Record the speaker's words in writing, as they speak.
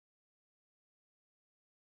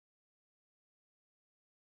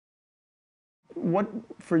What,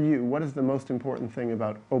 for you, what is the most important thing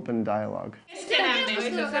about open dialogue?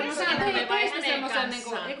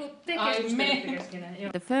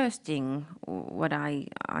 The first thing what I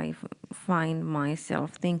find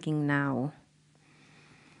myself thinking now,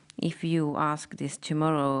 if you ask this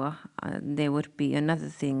tomorrow, there would be another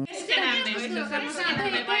thing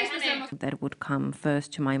that would come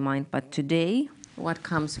first to my mind. But today, what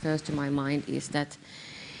comes first to my mind is that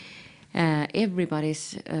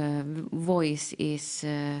everybody's voice is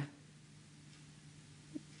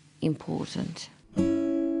important.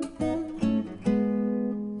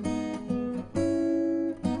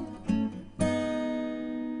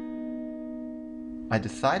 I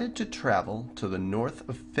decided to travel to the north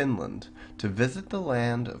of Finland to visit the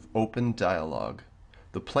land of open dialogue,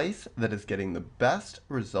 the place that is getting the best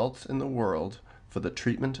results in the world for the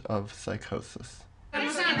treatment of psychosis.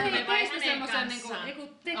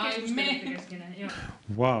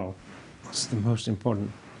 Wow, what's the most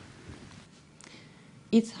important?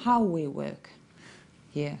 It's how we work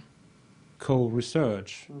here.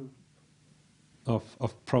 Co-research of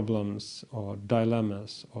problems or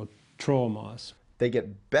dilemmas or traumas. They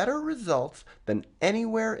get better results than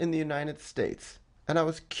anywhere in the United States, and I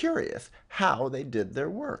was curious how they did their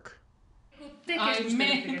work. I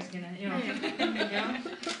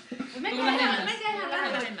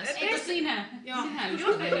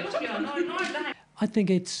think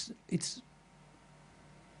it's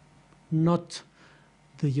not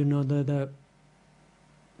the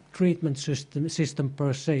treatment system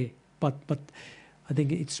per se, but I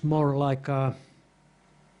think it's more like a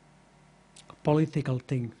political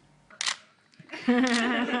thing.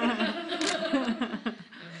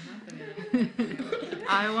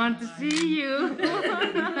 I want to see you.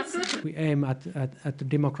 We aim at a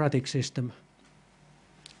democratic system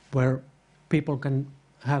where people can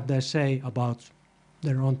have their say about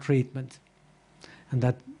their own treatment, and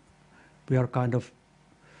that we are kind of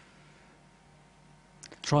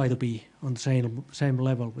try to be on the same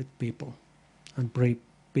level with people and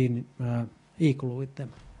being equal with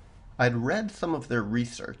them. I'd read some of their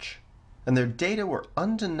research, and their data were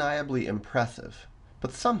undeniably impressive,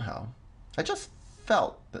 but somehow I just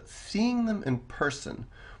felt that seeing them in person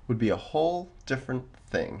would be a whole different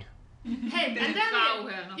thing. Hey, and then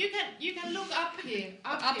you can look up here.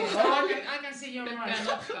 I can see your eyes.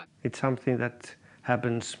 It's something that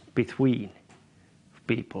happens between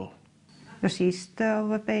people. The sister of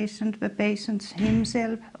a patient, the patient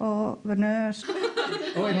himself, or the nurse.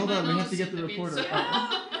 Oh wait, hold on, we have to get the reporter.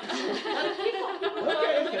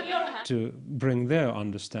 To bring their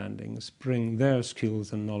understandings, bring their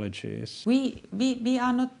skills and knowledges. We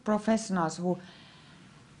are not professionals who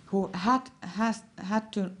had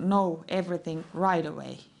to know everything right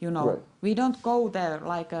away, you know. Right. We don't go there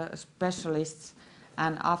like a specialist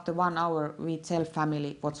and after 1 hour we tell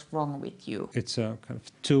family what's wrong with you. It's a kind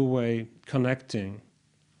of two-way connecting.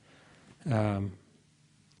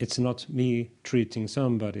 It's not me treating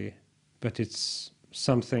somebody, but it's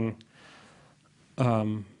something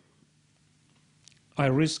I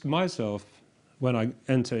risk myself when I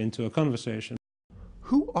enter into a conversation.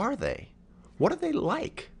 Who are they? What are they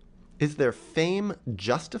like? Is their fame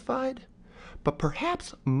justified? But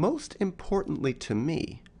perhaps most importantly to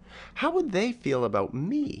me, how would they feel about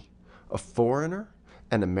me, a foreigner,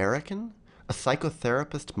 an American, a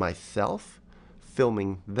psychotherapist myself,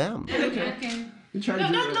 filming them? Okay.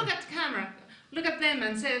 Don't look at the camera. Look at them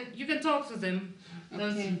and say, you can talk to them.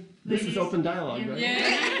 Okay. This is open dialogue, right?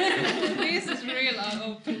 Yeah. This is real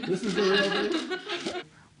open. This is the real thing?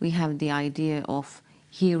 We have the idea of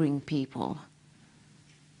hearing people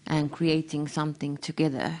and creating something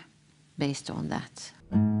together based on that.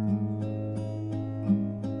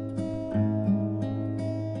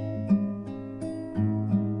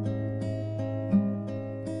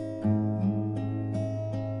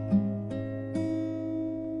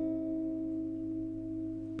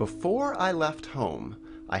 Before I left home,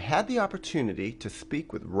 I had the opportunity to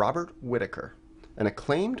speak with Robert Whitaker, an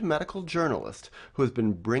acclaimed medical journalist who has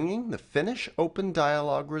been bringing the Finnish open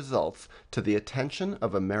dialogue results to the attention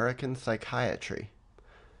of American psychiatry.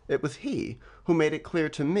 It was he who made it clear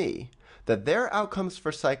to me that their outcomes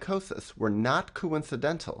for psychosis were not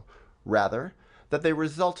coincidental, rather that they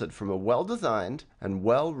resulted from a well-designed and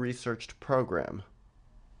well-researched program.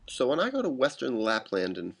 So when I go to Western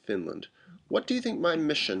Lapland in Finland, what do you think my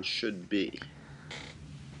mission should be?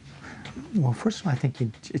 Well, first of all, I think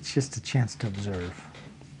it's just a chance to observe.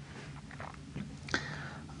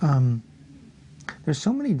 There's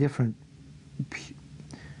so many different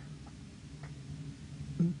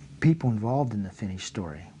people involved in the Finnish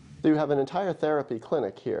story. So you have an entire therapy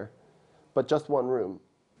clinic here, but just one room.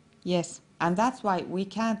 Yes, and that's why we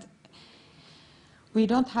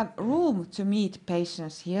don't have room to meet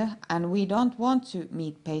patients here, and we don't want to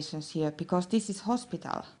meet patients here because this is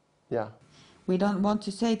hospital. Yeah. We don't want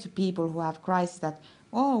to say to people who have crisis that,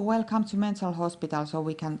 oh, welcome to mental hospital so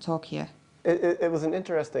we can talk here. It was an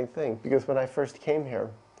interesting thing because when I first came here,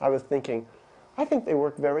 I was thinking, I think they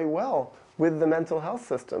work very well with the mental health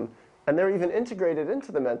system. And they're even integrated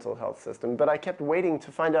into the mental health system. But I kept waiting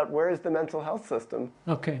to find out where is the mental health system.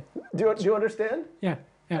 Okay. Do you understand? Yeah.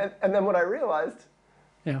 Yeah. And then what I realized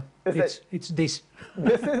Yeah. is It's this.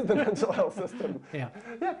 this is the mental health system. Yeah.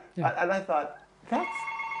 Yeah. Yeah. And I thought,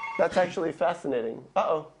 that's actually fascinating.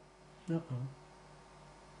 Uh-oh. Uh-oh.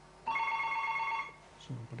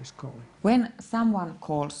 Somebody's calling. When someone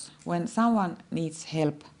calls, when someone needs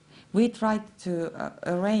help, we try to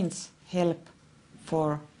arrange help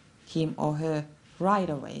for him or her right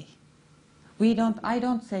away. I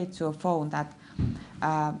don't say to a phone that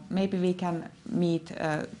maybe we can meet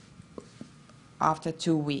after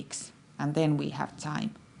 2 weeks and then we have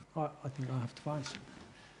time. I think I have to find some.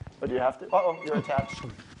 But you have to. Uh-oh, you're attached.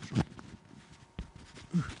 Sorry.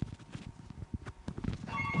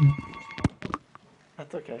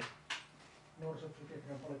 That's okay.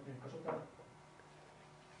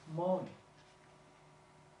 Moi.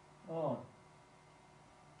 On.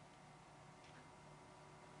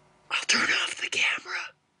 I'll turn off the camera.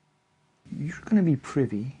 You're going to be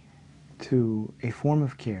privy to a form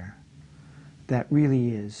of care that really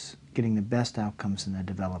is getting the best outcomes in the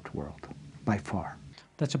developed world, by far.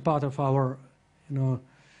 That's a part of our,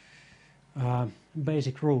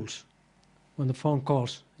 basic rules. When the phone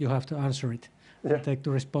calls, you have to answer it. Yeah. Take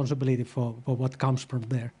the responsibility for what comes from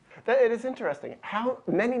there. It is interesting. How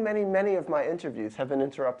many of my interviews have been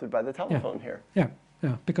interrupted by the telephone here. Yeah,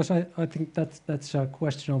 because I think that's a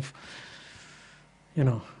question of,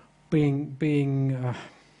 being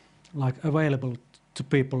like available to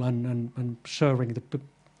people and serving the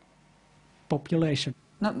population.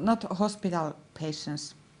 Not hospital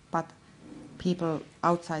patients, but people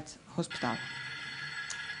outside hospital.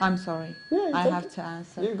 I'm sorry, I have to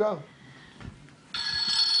answer. You go.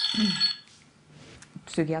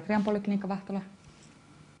 Psykiatrian poliklinikka Vahtola.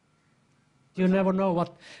 You never know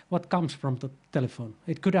what comes from the telephone.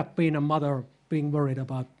 It could have been a mother being worried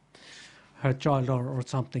about her child or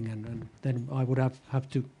something, and then I would have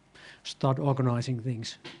to start organizing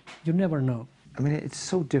things. You never know. I mean, it's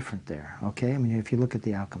so different there, okay? I mean, if you look at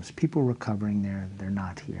the outcomes, people recovering there, they're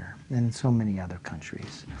not here, and in so many other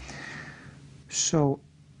countries. So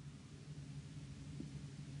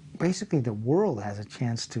basically the world has a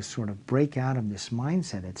chance to sort of break out of this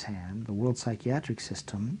mindset it's had, the world psychiatric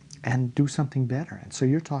system, and do something better. And so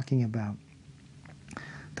you're talking about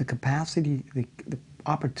the capacity, the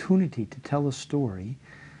opportunity to tell a story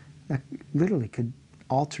that literally could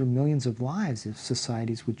alter millions of lives if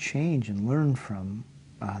societies would change and learn from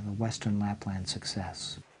the Western Lapland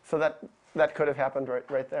success. So that could have happened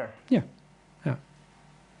right there. Yeah.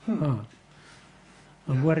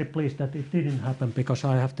 I'm very pleased that it didn't happen because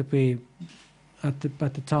I have to be at the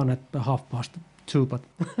town at 2:30. But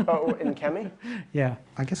oh, in Kemi? Yeah.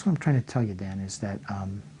 I guess what I'm trying to tell you, Dan, is that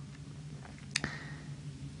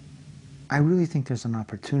I really think there's an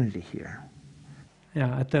opportunity here.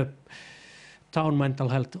 Yeah, at the town mental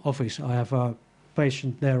health office, I have a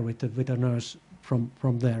patient there with a nurse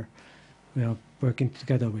from there. We are working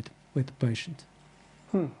together with the patient.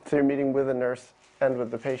 So you're meeting with a nurse and with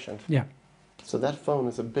the patient? Yeah. So that phone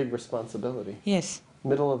is a big responsibility. Yes.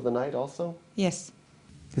 Middle of the night also? Yes.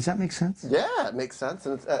 Does that make sense? Yeah, it makes sense.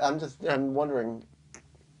 And I'm wondering,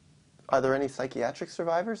 are there any psychiatric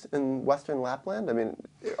survivors in Western Lapland? I mean,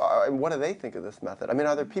 and what do they think of this method? I mean,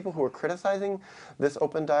 are there people who are criticizing this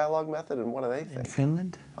open dialogue method, and what do they think? In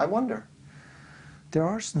Finland? I wonder. There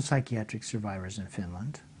are some psychiatric survivors in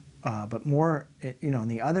Finland, but more, in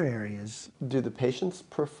the other areas. Do the patients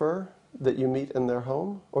prefer that you meet in their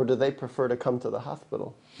home, or do they prefer to come to the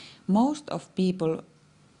hospital? Most of people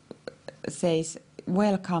says,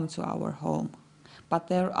 welcome to our home. But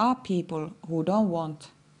there are people who don't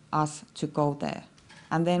want us to go there.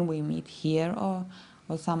 And then we meet here or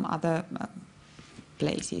some other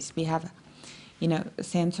places. We have,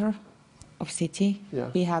 center of city. Yeah.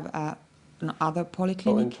 We have another polyclinic.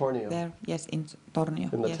 Oh, in Tornio. There, yes, in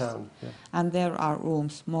Tornio. In the yes. town, yeah. And there are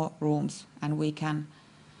more rooms, and we can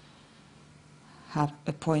have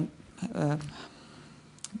a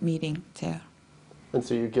meeting there. And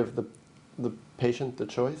so you give the patient the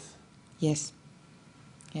choice? Yes.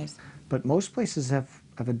 Yes. But most places have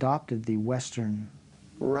adopted the Western,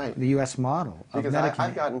 right, the U.S. model of because medicating.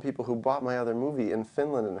 I've gotten people who bought my other movie in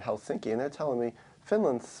Finland and Helsinki, and they're telling me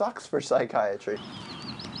Finland sucks for psychiatry.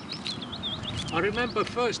 I remember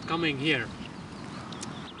first coming here.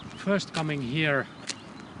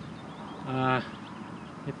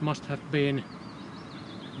 It must have been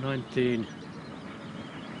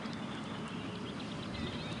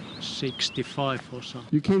 1965 or something.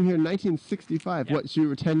 You came here in 1965. Yeah. What, so you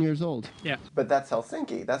were 10 years old? Yeah. But that's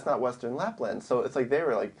Helsinki. That's not Western Lapland. So it's like they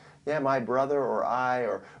were like, yeah, my brother or I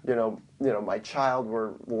or, my child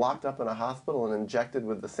were locked up in a hospital and injected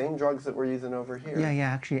with the same drugs that we're using over here. Yeah,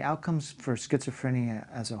 actually outcomes for schizophrenia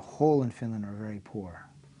as a whole in Finland are very poor.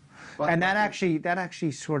 And that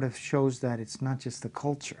actually sort of shows that it's not just the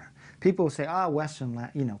culture. People say,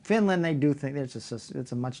 Finland, they do think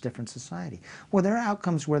it's a much different society. Well, there are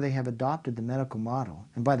outcomes where they have adopted the medical model.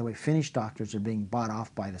 And by the way, Finnish doctors are being bought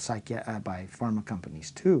off by by pharma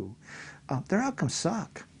companies too. Their outcomes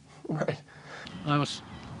suck. Right. I was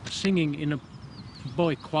singing in a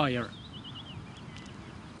boy choir.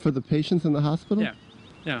 For the patients in the hospital?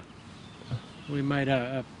 Yeah. We made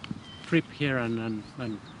a trip here and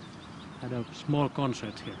had a small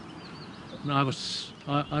concert here. And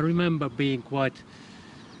I remember being quite,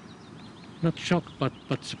 not shocked, but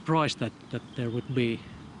surprised that there would be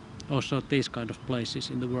also these kind of places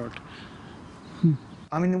in the world.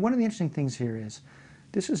 I mean, one of the interesting things here is,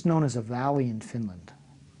 this is known as a valley in Finland,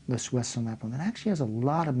 this Western Lapland, that actually has a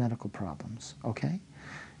lot of medical problems, okay?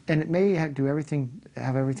 And it may have everything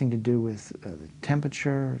to do with the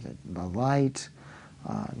temperature, the light,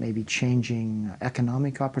 maybe changing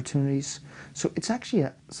economic opportunities. So it's actually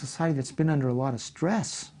a society that's been under a lot of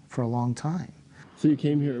stress for a long time. So you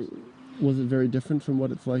came here, was it very different from what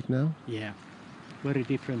it's like now? Yeah, very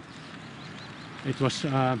different. It was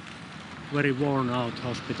very worn out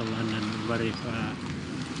hospital and very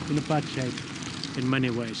in a bad shape in many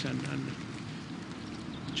ways and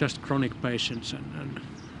just chronic patients and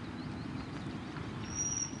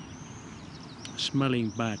smelling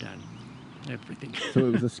bad and everything. So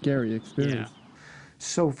it was a scary experience. Yeah.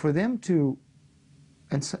 So for them to,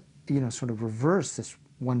 sort of reverse this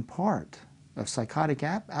one part of psychotic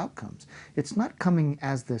outcomes, it's not coming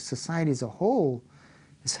as the society as a whole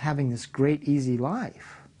is having this great easy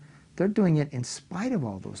life. They're doing it in spite of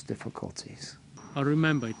all those difficulties. I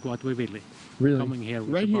remember it quite vividly. Really? Coming here with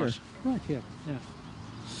Right the here? bus. Right here, yeah.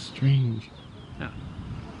 Strange. Yeah.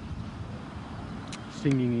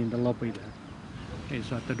 Singing in the lobby there,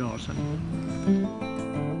 inside the doors.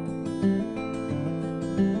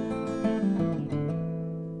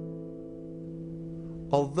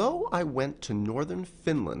 Although I went to northern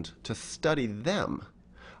Finland to study them,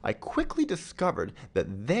 I quickly discovered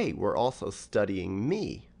that they were also studying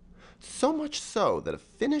me. So much so that a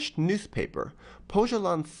Finnish newspaper,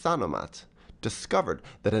 Pohjolan Sanomat, discovered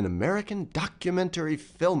that an American documentary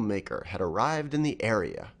filmmaker had arrived in the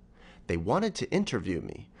area. They wanted to interview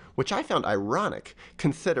me, which I found ironic,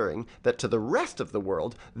 considering that to the rest of the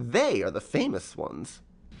world, they are the famous ones.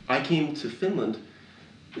 I came to Finland,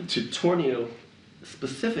 to Tornio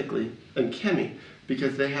specifically, and Kemi,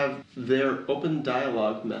 because they have their open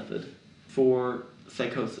dialogue method for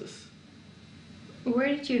psychosis. Where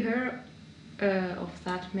did you hear of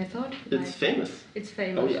that method? It's famous. It's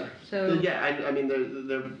famous. Oh yeah. So yeah, I mean,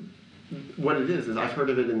 they're what it is I've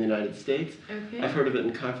heard of it in the United States. Okay. I've heard of it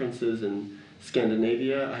in conferences in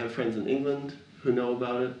Scandinavia. I have friends in England who know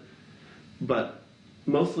about it, but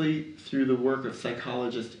mostly through the work of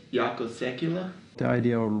psychologist Jaakko Sekula. The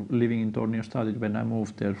idea of living in Tornio started when I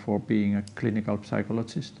moved there for being a clinical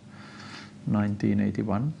psychologist,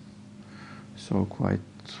 1981, so quite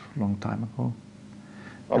a long time ago.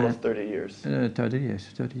 Almost 30 years. 30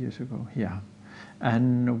 years ago, yeah.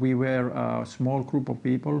 And we were a small group of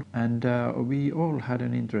people, and we all had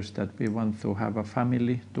an interest that we want to have a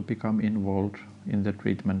family to become involved in the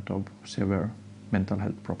treatment of severe mental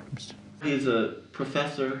health problems. He's a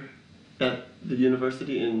professor at the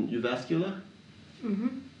university in Jyväskylä.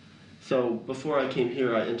 Mm-hmm. So before I came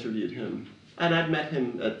here, I interviewed him. And I'd met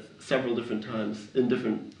him at several different times in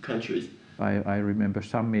different countries. I remember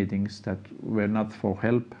some meetings that were not for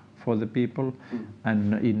help for the people,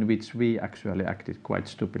 and in which we actually acted quite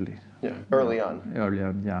stupidly. Yeah, early on. Early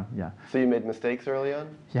on, yeah. So you made mistakes early on?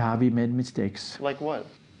 Yeah, we made mistakes. Like what?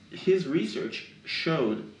 His research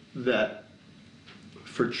showed that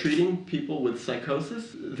for treating people with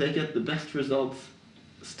psychosis, they get the best results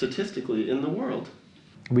statistically in the world.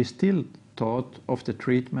 We still thought of the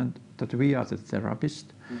treatment that we are the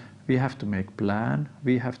therapist. We have to make plan,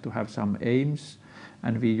 we have to have some aims,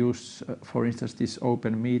 and we use, for instance, these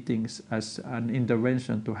open meetings as an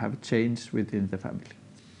intervention to have change within the family.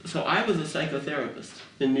 So I was a psychotherapist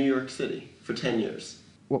in New York City for 10 years.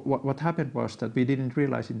 What happened was that we didn't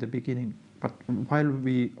realize in the beginning, but while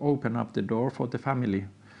we opened up the door for the family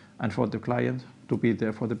and for the client to be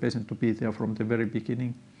there, for the patient to be there from the very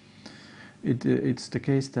beginning. It's the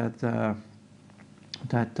case that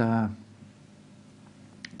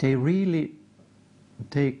they really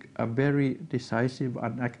take a very decisive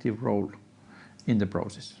and active role in the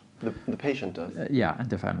process. The patient does? Yeah, and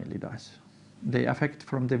the family does. They affect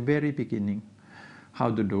from the very beginning how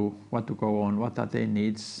to do, what to go on, what are their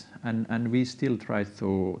needs, and we still try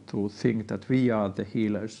to think that we are the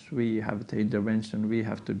healers, we have the intervention, we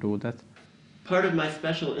have to do that. Part of my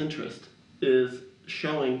special interest is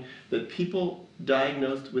showing that people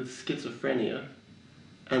diagnosed with schizophrenia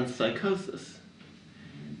and psychosis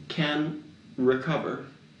can recover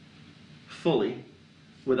fully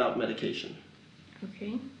without medication.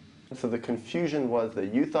 Okay. So the confusion was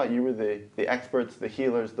that you thought you were the experts, the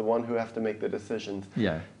healers, the one who have to make the decisions.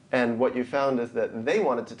 Yeah. And what you found is that they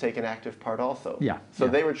wanted to take an active part also. Yeah. So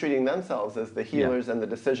yeah. they were treating themselves as the healers Yeah. and the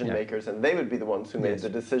decision Yeah. makers, and they would be the ones who made Yes. the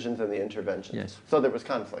decisions and the interventions. Yes. So there was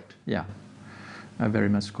conflict. Yeah, very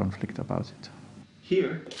much conflict about it.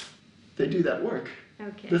 Here, they do that work.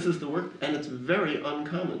 Okay. This is the work, and it's very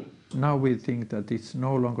uncommon. Now we think that it's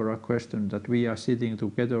no longer a question that we are sitting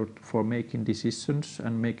together for making decisions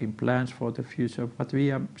and making plans for the future, but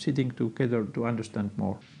we are sitting together to understand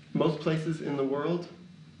more. Most places in the world,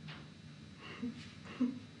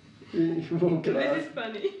 you won't get This out. is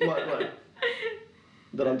funny. What?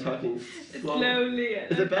 That I'm talking slowly. Slowly.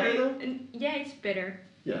 Is it better though? Yeah, it's better.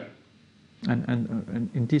 Yeah. And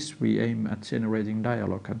in this we aim at generating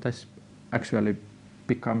dialogue, and this actually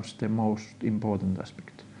becomes the most important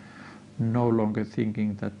aspect. No longer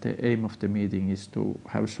thinking that the aim of the meeting is to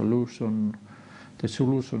have a solution. The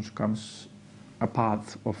solutions comes a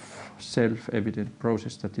part of self-evident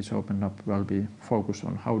process that is opened up while we focus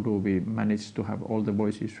on how do we manage to have all the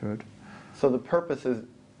voices heard. So the purpose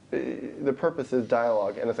is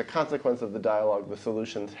dialogue, and as a consequence of the dialogue, the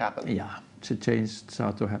solutions happen. Yeah, the change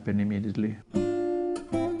starts to happen immediately.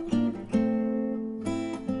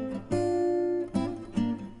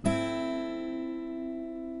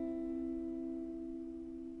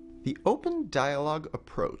 The open dialogue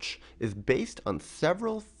approach is based on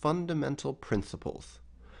several fundamental principles.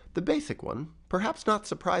 The basic one, perhaps not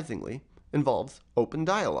surprisingly, involves open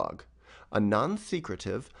dialogue, a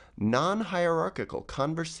non-secretive, non-hierarchical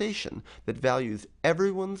conversation that values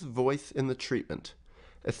everyone's voice in the treatment,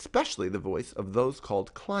 especially the voice of those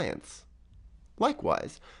called clients.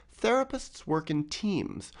 Likewise, therapists work in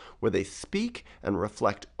teams where they speak and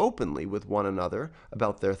reflect openly with one another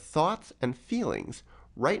about their thoughts and feelings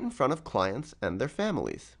right in front of clients and their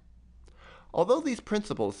families. Although these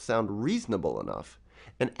principles sound reasonable enough,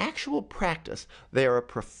 in actual practice they are a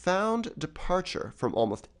profound departure from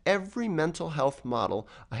almost every mental health model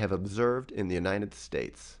I have observed in the United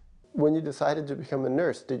States. When you decided to become a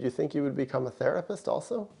nurse, did you think you would become a therapist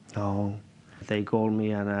also? No. They called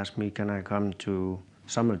me and asked me, can I come to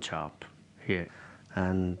summer job here?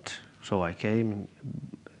 And so I came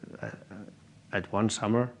at one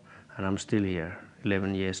summer, and I'm still here,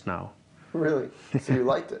 11 years now. Really? So you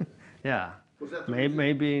liked it? Yeah.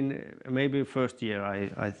 Maybe first year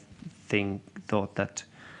I thought that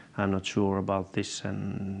I'm not sure about this,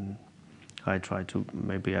 and I tried to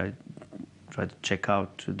check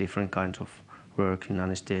out different kinds of work in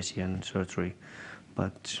anesthesia and surgery,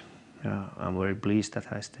 but yeah, I'm very pleased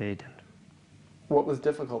that I stayed. What was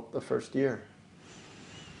difficult the first year?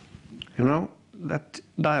 You know, that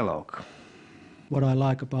dialogue. What I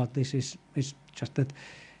like about this is just that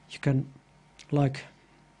you can, like,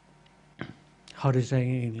 how do you say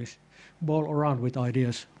in English, bowl around with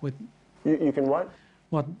ideas. With you can what?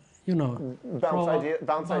 What, you know.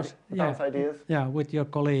 Bounce ideas? Yeah, with your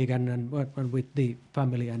colleague and with the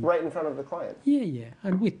family. And right in front of the client? Yeah,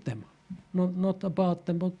 and with them. Not about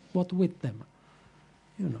them, but with them.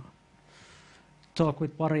 You know. Talk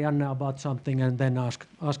with Marianne about something and then ask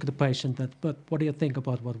the patient that, but what do you think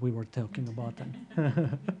about what we were talking about?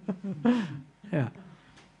 And yeah.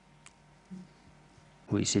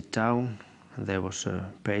 We sit down, and there was a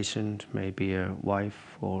patient, maybe a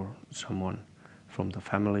wife or someone from the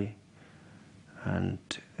family, and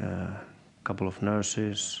a couple of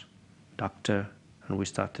nurses, doctor, and we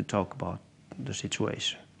start to talk about the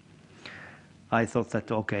situation. I thought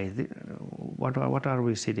that, okay, what are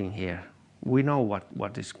we sitting here? We know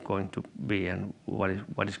what is going to be and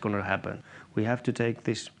what is going to happen. We have to take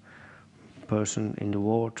this person in the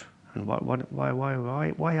ward, and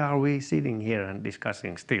why are we sitting here and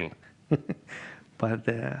discussing still? But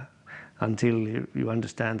until you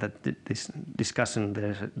understand that this discussion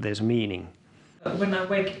there's meaning. When I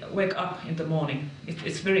wake up in the morning,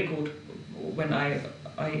 it's very good when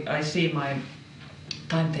I see my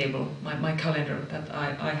timetable, my calendar, that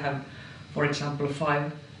I have, for example,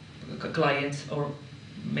 5 clients or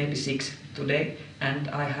maybe 6 today, and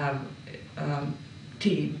I have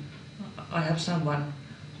team. I have someone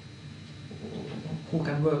who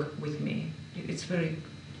can work with me. It's very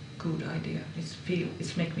good idea.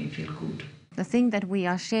 It's make me feel good. The thing that we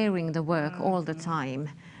are sharing the work all the time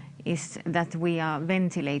is that we are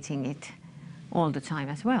ventilating it all the time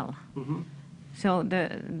as well. Mm-hmm. So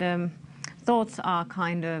the thoughts are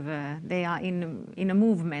kind of, they are in a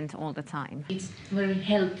movement all the time. It's very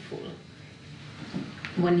helpful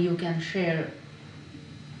when you can share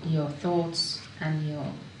your thoughts and your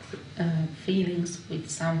feelings with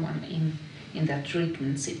someone in that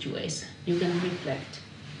treatment situation. You can reflect.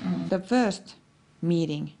 The first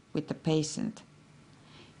meeting with the patient,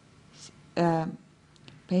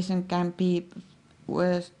 patient can be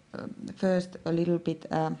first a little bit,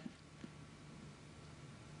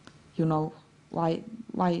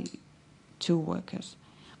 why 2 workers?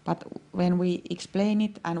 But when we explain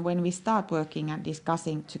it and when we start working and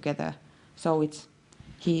discussing together, so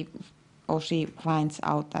he or she finds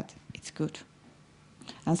out that it's good.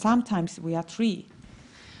 And sometimes we are 3.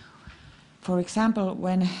 For example,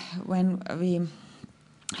 when we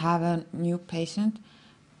have a new patient,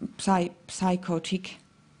 psychotic,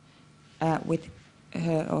 with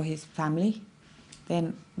her or his family,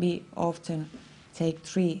 then we often take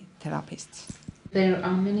 3 therapists. There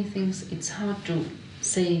are many things it's hard to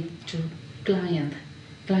say to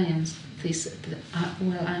clients this,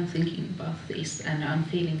 well, I'm thinking about this and I'm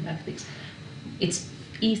feeling like this. It's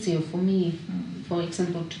easier for me, for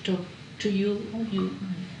example, to talk to you or you,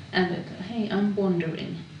 and hey, I'm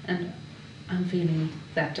wondering and I'm feeling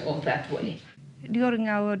that or that way. During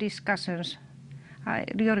our discussions,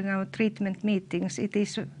 during our treatment meetings, it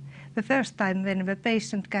is the first time when the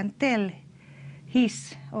patient can tell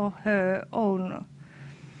his or her own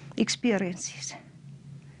experiences.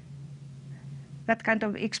 That kind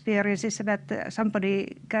of experiences that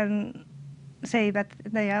somebody can say that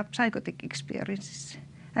they are psychotic experiences,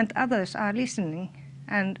 and others are listening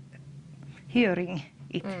and hearing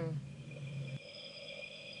it.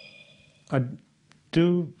 I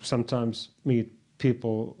do sometimes meet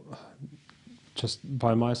people just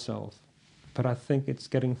by myself, but I think it's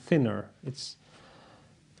getting thinner. It's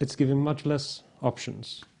giving much less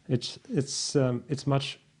options. It's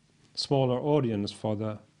much smaller audience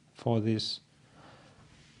for these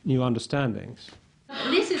new understandings.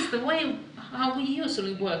 This is the way how we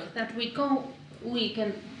usually work. That we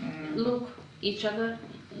can look each other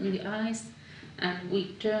in the eyes, and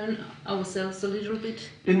we turn ourselves a little bit.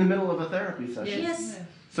 In the middle of a therapy session? Yes.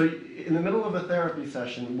 So in the middle of a therapy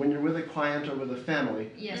session, when you're with a client or with a family,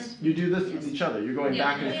 yes, you do this with each other. You're going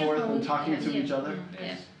back and forth and talking to each other?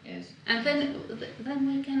 Yes, yes. And then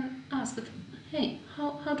we can ask, hey,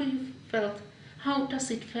 how do you felt? How does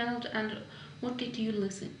it felt? And what did you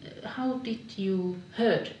listen? How did you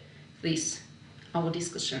heard this, our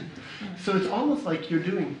discussion? So it's almost like you're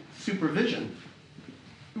doing supervision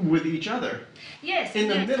with each other. Yes, in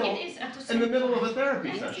the yes, middle, it is at the in the same middle time. of a therapy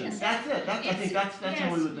Yes, session. yes. That's it. I think that's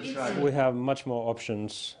how we would describe it. We have much more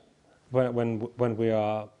options when we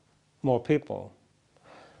are more people,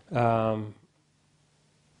 and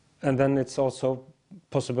then it's also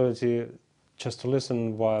possibility just to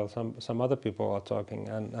listen while some other people are talking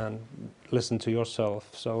and listen to yourself.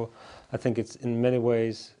 So I think it's in many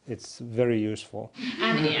ways it's very useful.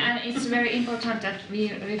 And it's very important that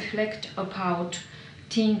we reflect about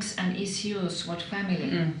things and issues what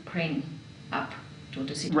family bring up to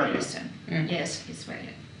the situation. Right. Yes, it's very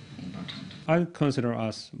important. I consider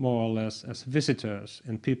us more or less as visitors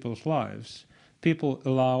in people's lives. People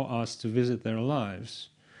allow us to visit their lives,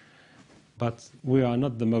 but we are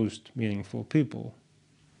not the most meaningful people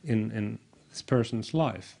in this person's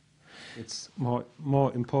life. It's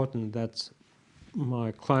more important that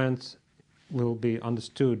my client will be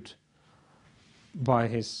understood by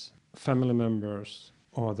his family members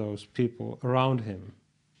or those people around him.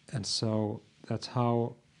 And so that's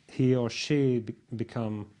how he or she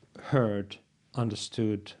become heard,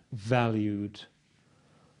 understood, valued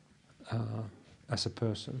as a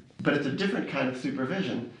person. But it's a different kind of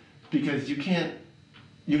supervision because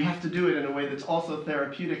you have to do it in a way that's also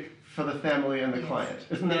therapeutic for the family and the client.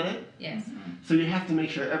 Isn't that it? Yes. So you have to make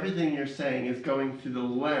sure everything you're saying is going through the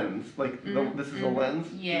lens, like this is a lens,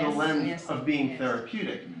 yes. the lens yes. of being yes.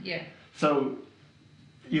 therapeutic. Yeah. So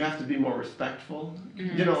you have to be more respectful.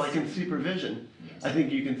 You know, like in supervision, yes. I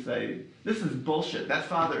think you can say, this is bullshit, that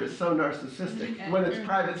father is so narcissistic, when it's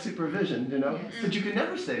private supervision, you know? Yes. But you can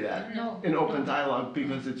never say that No. in open dialogue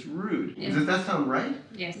because it's rude. Yes. Does that sound right?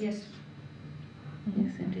 Yes. Yes.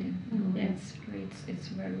 Yes, indeed. Yeah. It's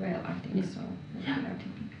very well, I think so. What we are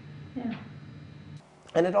thinking. Yeah.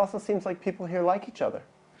 And it also seems like people here like each other.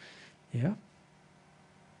 Yeah.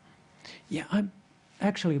 Yeah, I'm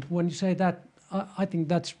actually, when you say that, I think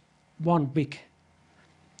that's one big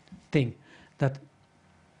thing, that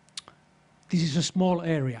this is a small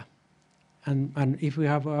area, and if we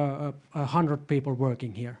have 100 people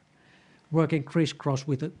working here, working crisscross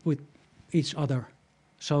with each other,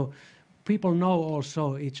 so people know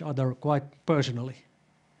also each other quite personally,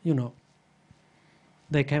 you know.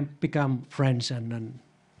 They can become friends and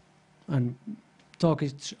talk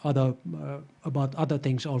each other about other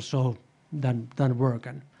things also than work,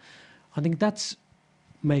 and I think that's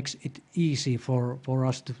makes it easy for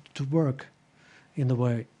us to work in the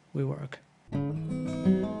way we work.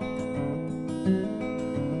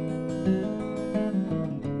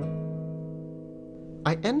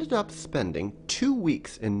 I ended up spending 2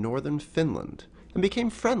 weeks in northern Finland and became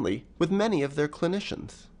friendly with many of their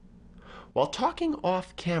clinicians. While talking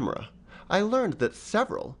off camera, I learned that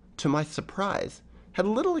several, to my surprise, had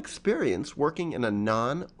little experience working in a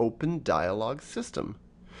non-open dialogue system,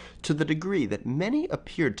 to the degree that many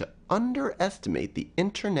appeared to underestimate the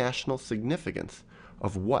international significance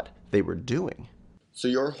of what they were doing. So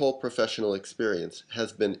your whole professional experience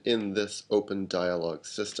has been in this open dialogue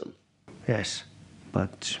system? Yes,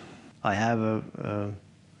 but I have a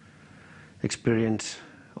experience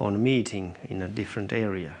on a meeting in a different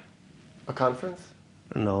area. A conference?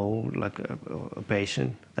 No, like a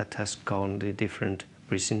patient that has gone to a different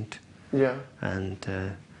precinct. Yeah. And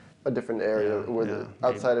a different area,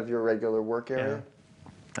 outside of your regular work area?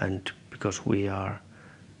 Yeah. And because we are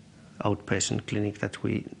outpatient clinic, that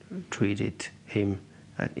we treated him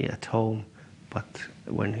at home, but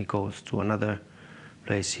when he goes to another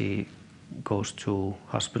place, he goes to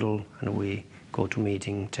hospital, and we go to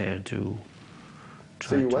meeting there to try.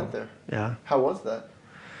 So you went there? Yeah. How was that?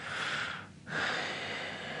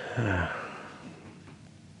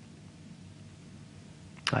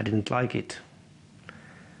 I didn't like it.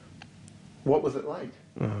 What was it like?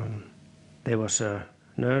 There was a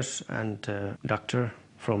nurse and a doctor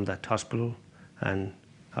from that hospital, and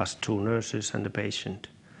us 2 nurses and a patient.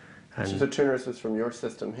 And so 2 nurses from your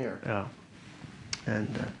system here? Yeah.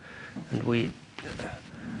 And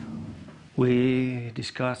we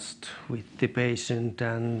discussed with the patient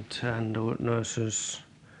and the nurses.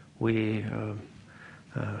 We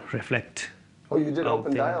reflect. Oh, you did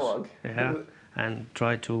open dialogue? Yeah, and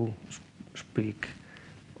try to speak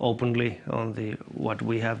openly on what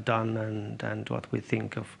we have done and what we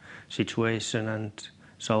think of situation and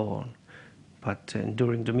so on. But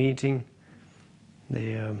during the meeting,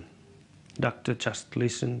 the doctor just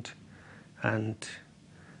listened, and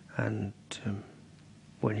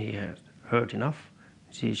when he had heard enough,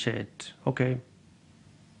 she said, "Okay,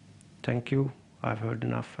 thank you, I've heard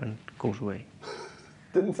enough," and goes away.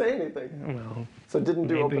 Didn't say anything? No. So didn't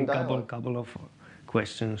do open dialogue? Maybe a couple of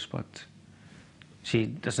questions, but she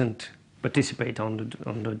doesn't participate on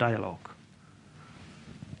the dialogue.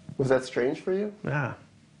 Was that strange for you? Yeah.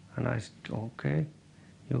 And I said, "Okay,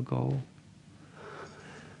 you go."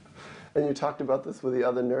 And you talked about this with the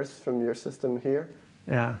other nurse from your system here?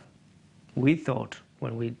 Yeah. We thought,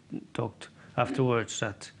 when we talked afterwards,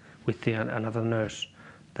 that with another nurse,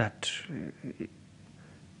 that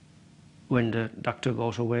when the doctor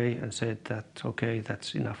goes away and said that, "Okay,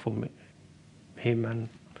 that's enough for me," him, and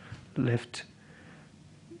left,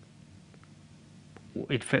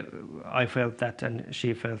 I felt that, and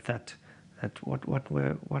she felt that what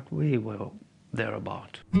we were there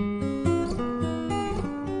about.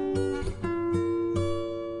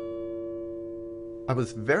 I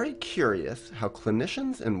was very curious how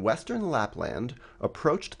clinicians in Western Lapland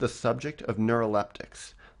approached the subject of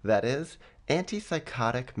neuroleptics, that is,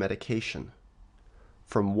 antipsychotic medication.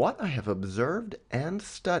 From what I have observed and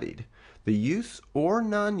studied, the use or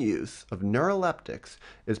non-use of neuroleptics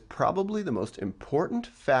is probably the most important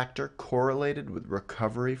factor correlated with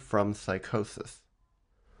recovery from psychosis.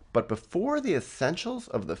 But before the essentials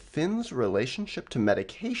of the Finns' relationship to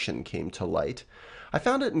medication came to light, I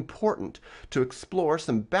found it important to explore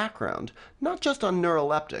some background, not just on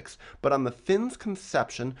neuroleptics, but on the Finns'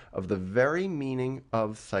 conception of the very meaning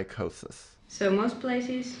of psychosis. So most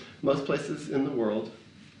places in the world,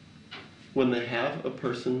 when they have a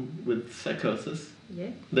person with psychosis,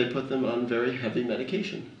 they put them on very heavy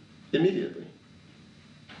medication immediately.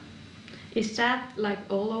 Is that like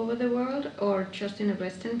all over the world or just in the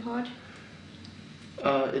western part?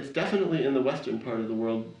 It's definitely in the western part of the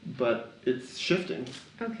world, but it's shifting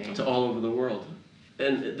to all over the world.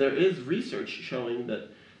 And there is research showing that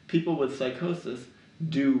people with psychosis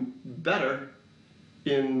do better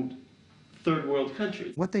in third world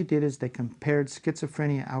countries. What they did is they compared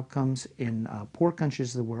schizophrenia outcomes in poor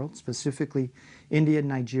countries of the world, specifically India,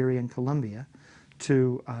 Nigeria, and Colombia,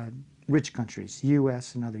 to rich countries,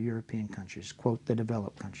 US and other European countries, quote, the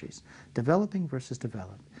developed countries, developing versus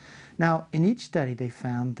developed. Now, in each study, they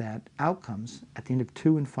found that outcomes at the end of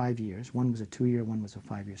 2 and 5 years, one was a 2-year, one was a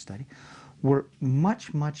 5-year study, were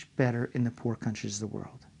much, much better in the poor countries of the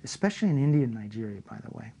world, especially in India and Nigeria, by the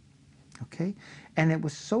way. Okay? And it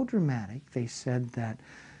was so dramatic, they said that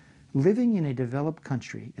living in a developed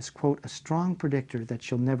country is, quote, a strong predictor that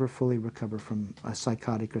you'll never fully recover from a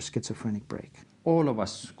psychotic or schizophrenic break. All of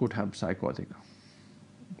us could have psychotic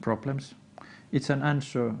problems. It's an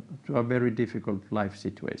answer to a very difficult life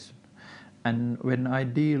situation. And when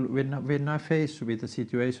I face with a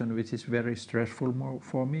situation which is very stressful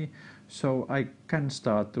for me, so I can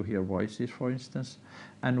start to hear voices, for instance.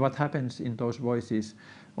 And what happens in those voices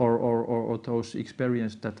or those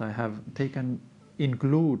experiences that I have, they can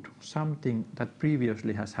include something that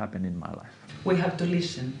previously has happened in my life. We have to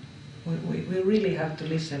listen. We really have to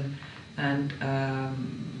listen and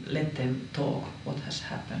let them talk what has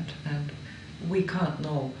happened. And we can't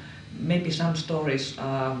know. Maybe some stories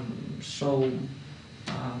are so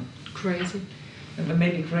crazy.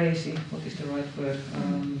 Maybe crazy. What is the right word?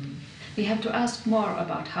 We have to ask more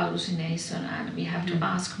about hallucination, and we have to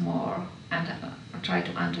ask more and try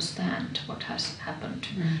to understand what has happened.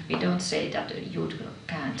 We don't say that you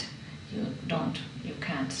can't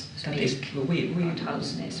speak about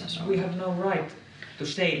hallucinations. We have no right to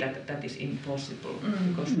say that that is impossible,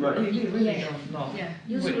 because we really don't know. Yeah.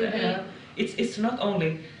 Usually it's not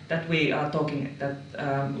only that we are talking that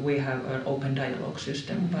we have an open dialogue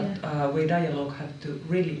system, but we dialogue have to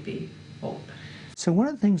really be open. So one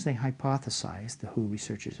of the things they hypothesized, the WHO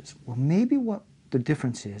researchers, is, well, maybe what the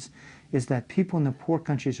difference is that people in the poor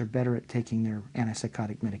countries are better at taking their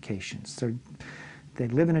antipsychotic medications. They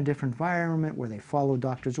live in a different environment where they follow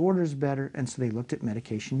doctors' orders better, and so they looked at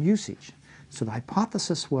medication usage. So the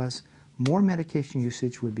hypothesis was more medication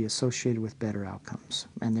usage would be associated with better outcomes.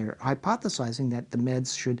 And they're hypothesizing that the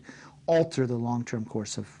meds should alter the long-term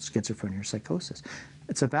course of schizophrenia or psychosis.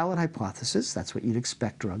 It's a valid hypothesis. That's what you'd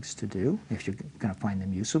expect drugs to do, if you're going to find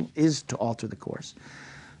them useful, is to alter the course.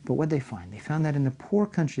 But what did they find? They found that in the poor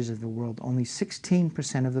countries of the world, only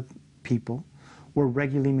 16% of the people were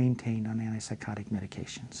regularly maintained on antipsychotic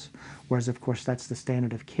medications. Whereas, of course, that's the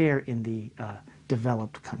standard of care in the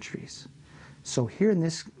developed countries. So here in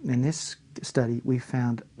this study, we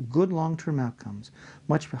found good long-term outcomes,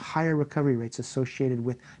 much higher recovery rates associated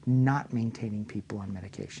with not maintaining people on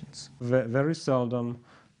medications. Very seldom,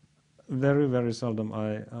 very seldom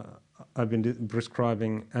I've been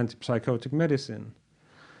prescribing antipsychotic medicine.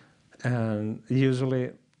 And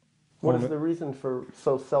usually... What is the reason for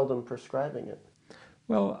so seldom prescribing it?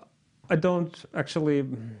 Well, I don't actually...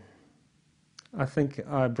 I think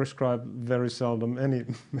I prescribe very seldom any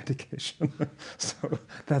medication. So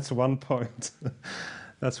that's one point.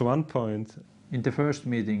 That's one point. In the first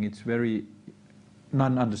meeting, it's very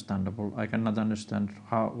non-understandable. I cannot understand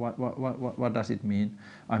what does it mean.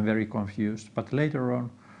 I'm very confused. But later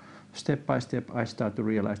on, step by step, I start to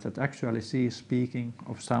realize that actually she is speaking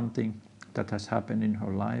of something that has happened in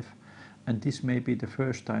her life. And this may be the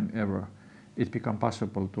first time ever it become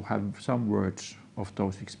possible to have some words of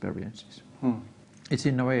those experiences. It's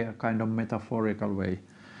in a way a kind of metaphorical way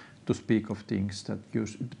to speak of things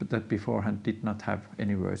that beforehand did not have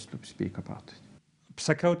any words to speak about it.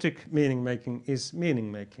 Psychotic meaning making is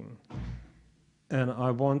meaning making, and I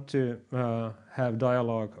want to have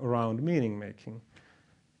dialogue around meaning making,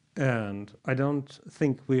 and I don't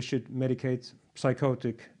think we should medicate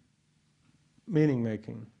psychotic meaning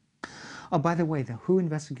making. Oh, by the way, the WHO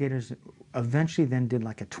investigators eventually then did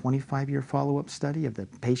like a 25-year follow-up study of the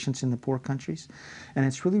patients in the poor countries. And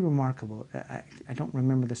it's really remarkable. I don't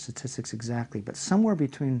remember the statistics exactly, but somewhere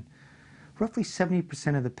between roughly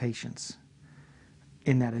 70% of the patients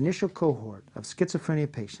in that initial cohort of schizophrenia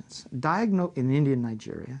patients diagnosed in India and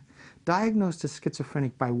Nigeria, diagnosed as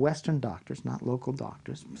schizophrenic by Western doctors, not local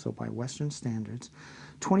doctors, so by Western standards,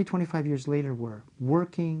 20, 25 years later were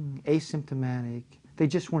working, asymptomatic. They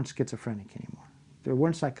just weren't schizophrenic anymore. They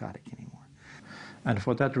weren't psychotic anymore. And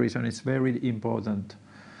for that reason, it's very important,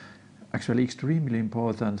 actually extremely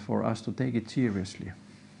important for us to take it seriously,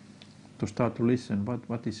 to start to listen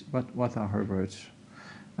what are her words.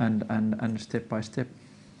 And step by step,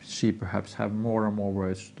 she perhaps have more and more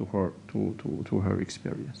words to her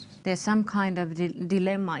experiences. There's some kind of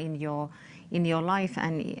dilemma in your life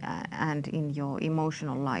and in your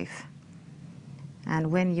emotional life.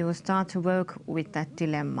 And when you start to work with that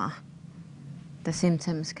dilemma, the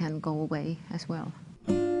symptoms can go away as well.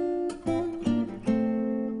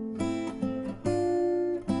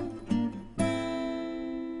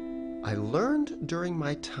 I learned during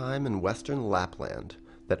my time in Western Lapland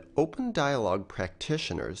that open dialogue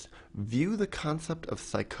practitioners view the concept of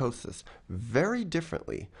psychosis very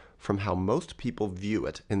differently from how most people view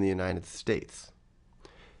it in the United States.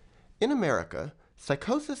 In America,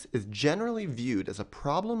 psychosis is generally viewed as a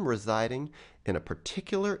problem residing in a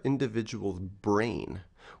particular individual's brain,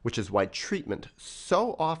 which is why treatment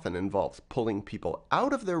so often involves pulling people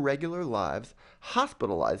out of their regular lives,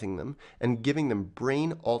 hospitalizing them, and giving them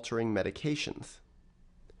brain-altering medications.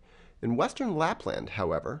 In Western Lapland,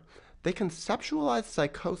 however, they conceptualize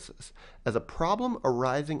psychosis as a problem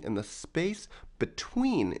arising in the space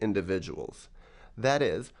between individuals, that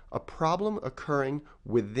is, a problem occurring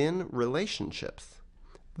within relationships.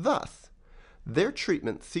 Thus, their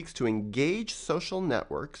treatment seeks to engage social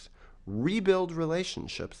networks, rebuild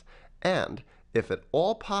relationships, and, if at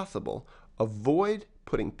all possible, avoid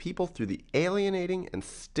putting people through the alienating and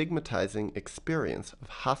stigmatizing experience of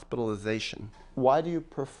hospitalization. Why do you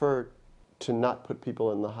prefer to not put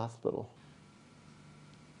people in the hospital?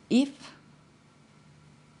 If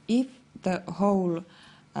the whole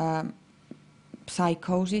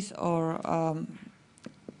psychosis or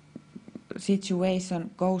situation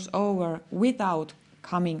goes over without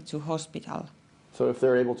coming to hospital. So if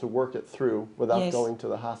they're able to work it through without Yes. going to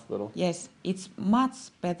the hospital? Yes, it's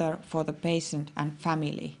much better for the patient and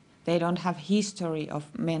family. They don't have history of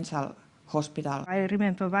mental hospital. I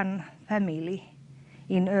remember one family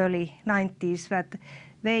in early 90s that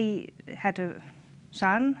they had a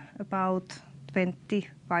son about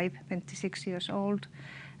 25, 26 years old,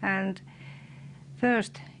 and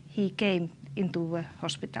first he came into the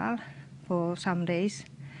hospital for some days.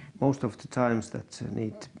 Most of the times that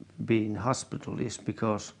need to be in hospital is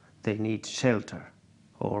because they need shelter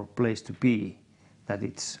or place to be, that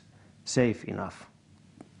it's safe enough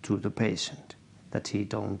to the patient, that he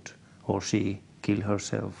don't or she kill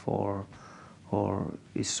herself or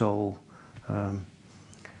is so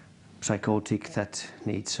psychotic that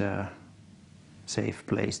needs a safe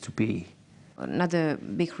place to be. Another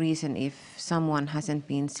big reason, if someone hasn't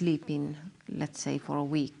been sleeping, let's say for a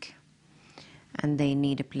week, and they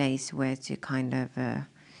need a place where to kind of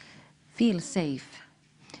feel safe.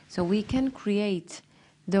 So we can create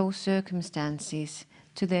those circumstances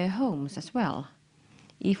to their homes as well,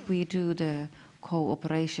 if we do the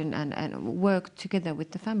cooperation and work together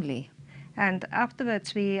with the family. And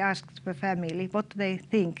afterwards we asked the family what they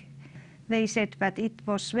think. They said that it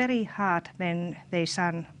was very hard when their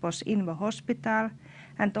son was in the hospital,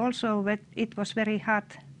 and also that it was very hard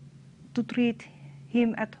to treat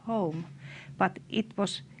him at home, but it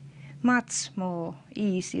was much more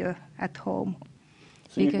easier at home.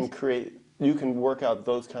 So you can work out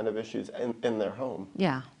those kind of issues in their home?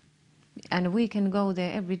 Yeah, and we can go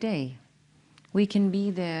there every day. We can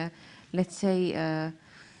be there, let's say,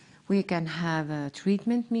 we can have a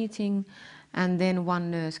treatment meeting, and then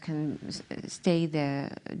one nurse can stay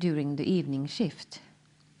there during the evening shift.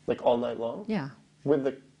 Like all night long? Yeah. With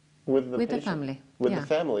the patient? The family. With yeah. the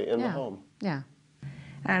family in the home? Yeah.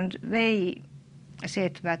 And they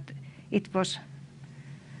said that it was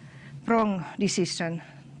wrong decision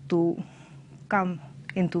to come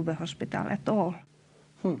into the hospital at all.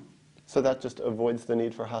 So that just avoids the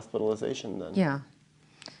need for hospitalization then? Yeah.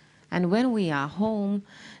 And when we are home,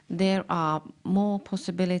 there are more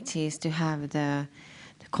possibilities to have the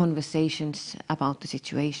conversations about the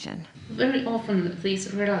situation. Very often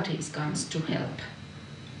these relatives comes to help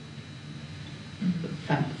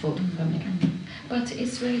for the family. But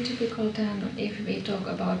it's very difficult then if we talk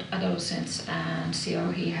about adolescents and see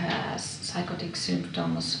or he has psychotic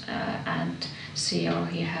symptoms and see or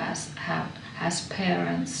he has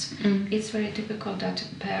parents. It's very difficult that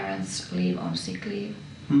parents live on sick leave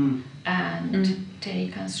and they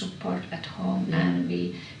can support at home, and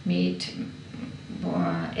we meet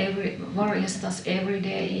for instance every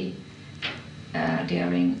day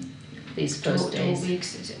during these two days.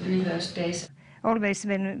 weeks, first days. Always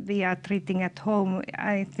when we are treating at home,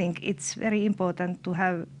 I think it's very important to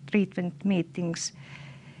have treatment meetings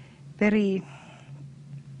every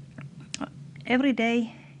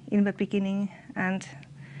day in the beginning and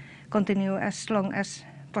continue as long as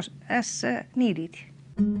needed.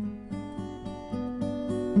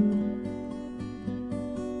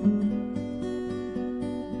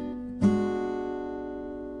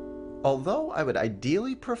 Although I would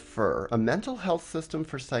ideally prefer a mental health system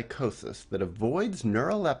for psychosis that avoids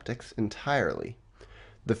neuroleptics entirely,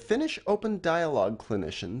 the Finnish open dialogue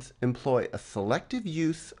clinicians employ a selective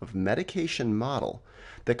use of medication model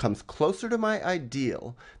that comes closer to my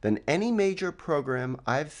ideal than any major program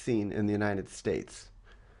I've seen in the United States.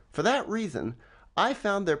 For that reason, I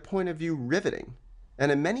found their point of view riveting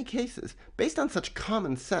and in many cases based on such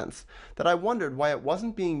common sense that I wondered why it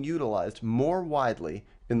wasn't being utilized more widely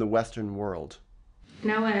in the Western world.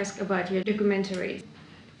 Now I ask about your documentary.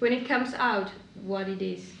 When it comes out, what it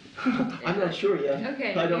is? I'm not sure yet.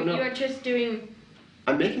 Okay, I don't know. You are just doing...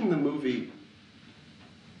 I'm making the movie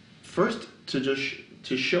first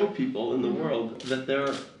to show people in the world that there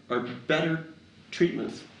are better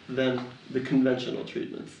treatments than the conventional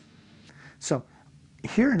treatments. So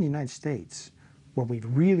here in the United States, where we've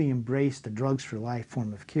really embraced the drugs for life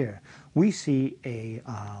form of care, we see a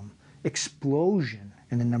explosion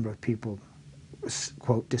in the number of people,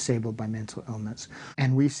 quote, disabled by mental illness.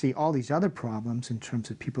 And we see all these other problems in terms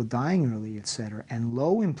of people dying early, etc., and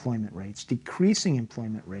low employment rates, decreasing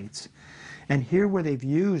employment rates. And here where they've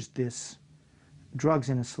used this drugs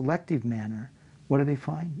in a selective manner, what do they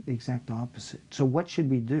find? The exact opposite. So what should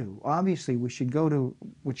we do? Obviously, we should go to,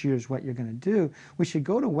 which is what you're going to do, we should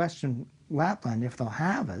go to Western Lapland, if they'll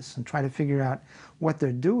have us, and try to figure out what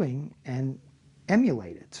they're doing and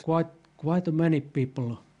emulate it. Quite many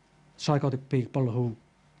people, psychotic people who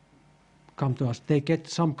come to us, they get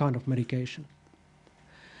some kind of medication.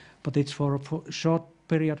 But it's for a short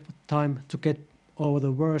period of time to get over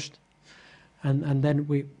the worst, and then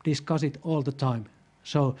we discuss it all the time.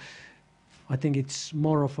 So I think it's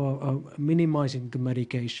more of a minimizing the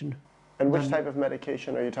medication. And which type of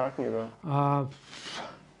medication are you talking about?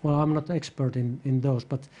 Well, I'm not expert in those,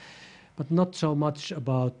 but not so much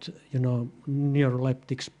about, you know,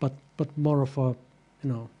 neuroleptics, but more of a, you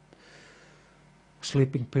know,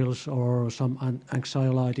 sleeping pills or some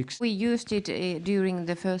anxiolytics. We used it during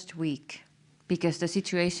the first week because the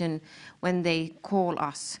situation when they call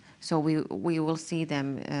us, so we will see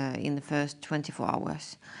them in the first 24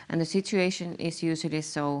 hours. And the situation is usually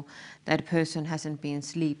so that a person hasn't been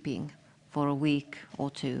sleeping for a week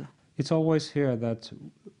or two. It's always here that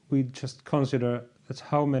we just consider that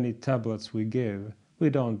how many tablets we give. We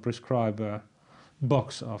don't prescribe a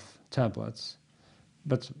box of tablets,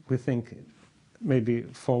 but we think maybe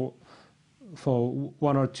for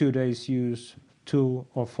 1 or 2 days use 2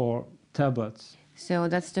 or 4 tablets. So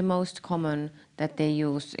that's the most common that they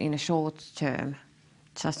use in a short term,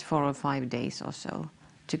 just 4 or 5 days or so,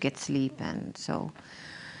 to get sleep and so.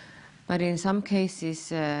 But in some cases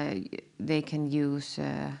they can use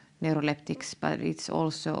neuroleptics, but it's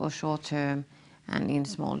also a short term and in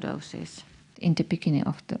small doses. In the beginning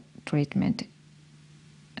of the treatment,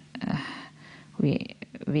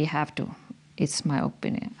 we have to, it's my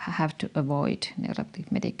opinion, have to avoid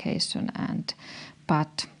neuroleptic medication,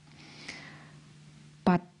 but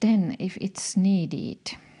then if it's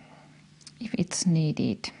needed.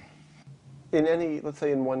 In any, let's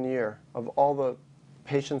say in 1 year, of all the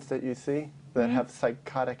patients that you see that have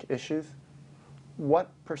psychotic issues, what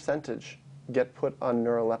percentage get put on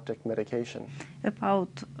neuroleptic medication? About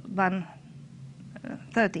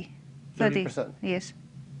 30. 30%? Yes.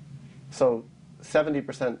 So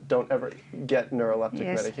 70% don't ever get neuroleptic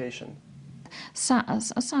Yes. medication.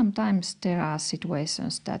 Sometimes there are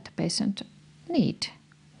situations that the patient need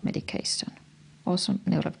medication, also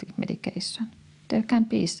neuroleptic medication. There can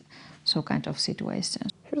be so kind of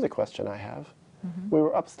situations. Here's a question I have. We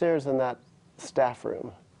were upstairs in that staff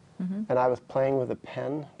room, and I was playing with a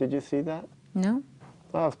pen. Did you see that? No.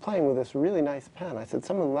 Well, I was playing with this really nice pen. I said,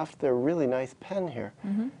 someone left their really nice pen here.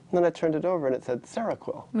 And then I turned it over and it said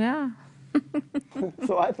Seroquel. Yeah.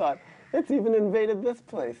 So I thought, it's even invaded this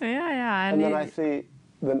place. Yeah. And then I see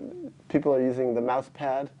the people are using the mouse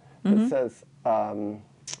pad that says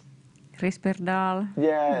Risperdal.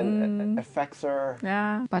 yeah, and Effexor.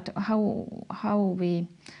 Yeah. But how we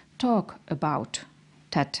talk about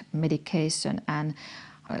that medication, and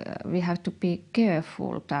we have to be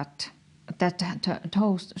careful that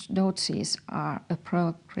those doses are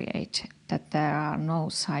appropriate, that there are no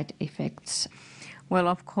side effects. Well,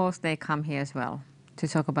 of course they come here as well to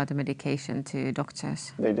talk about the medication to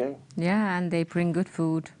doctors. They do? Yeah, and they bring good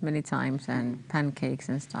food many times and pancakes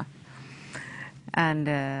and stuff. And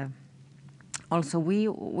also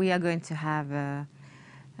we are going to have a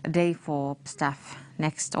day for staff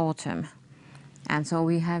next autumn. And so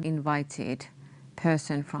we have invited a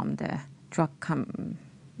person from the drug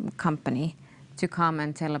company to come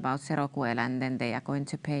and tell about Seroquel, and then they are going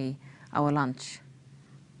to pay our lunch.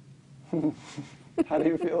 How do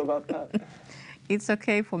you feel about that? It's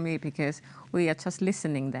okay for me because we are just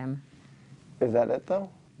listening them. Is that it though?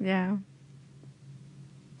 Yeah.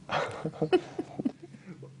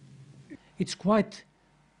 It's quite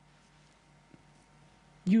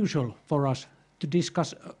usual for us to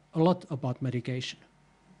discuss a lot about medication.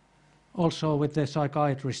 Also with the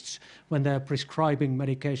psychiatrists, when they're prescribing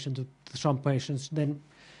medication to some patients, then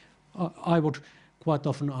I would quite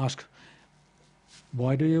often ask,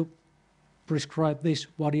 why do you prescribe this?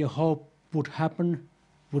 What do you hope would happen?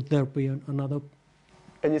 Would there be another?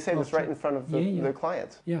 And you say this right in front of the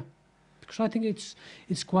client? Yeah, because I think it's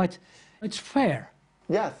fair.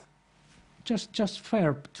 Yes. Just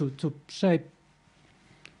fair to say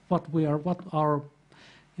what our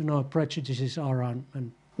prejudices are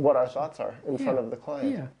and what our thoughts are in front of the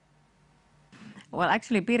client. Yeah. Well,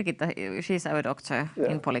 actually, Birgitta, she's our doctor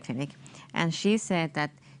in polyclinic, and she said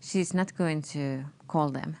that she's not going to call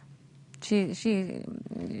them.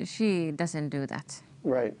 She doesn't do that.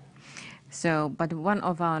 Right. So, but one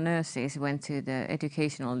of our nurses went to the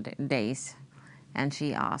educational days, and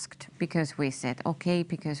she asked, because we said, okay,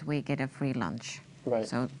 because we get a free lunch. Right.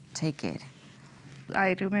 So take it.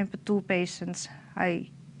 I remember 2 patients I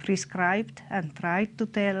prescribed and tried to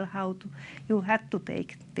tell you had to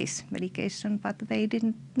take this medication, but they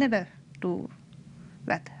never do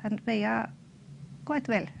that, and they are quite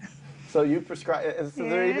well. So you prescribe, so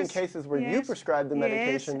there are even cases where you prescribe the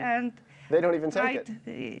medication, and they don't even take it.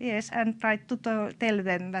 Yes, and tried to tell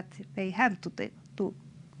them that they have to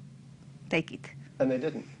take it. And they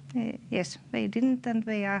didn't? Yes, they didn't, and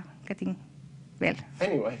they are getting well.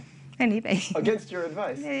 Anyway. Against your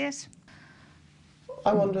advice? Yes.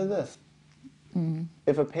 I wonder this.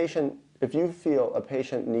 If you feel a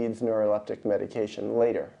patient needs neuroleptic medication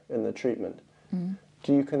later in the treatment,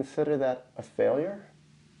 do you consider that a failure?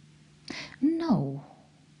 No.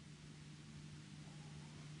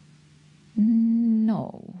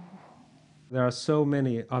 No. There are so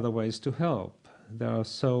many other ways to help. There are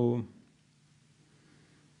so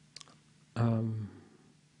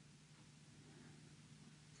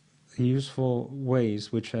useful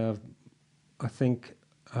ways which have, I think,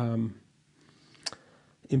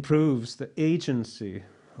 improves the agency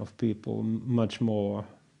of people much more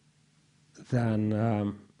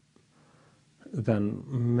than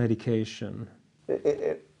medication.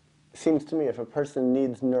 It seems to me if a person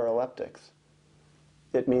needs neuroleptics,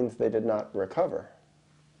 it means they did not recover,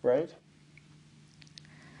 right?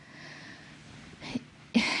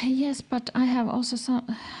 Yes, but I have also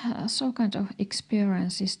some kind of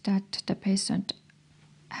experiences that the patient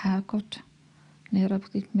have got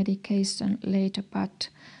neuroleptic medication later, but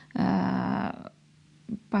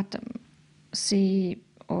she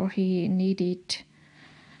or he needed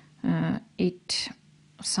it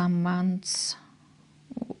some months,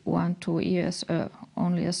 1-2 years,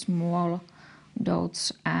 only a small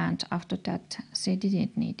dose, and after that she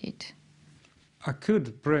didn't need it. I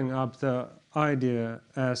could bring up the idea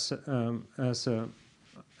as an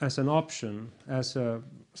option, as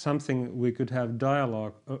something we could have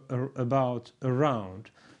dialogue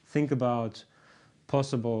around. Think about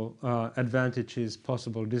possible advantages,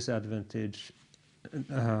 possible disadvantage,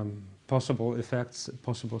 possible effects,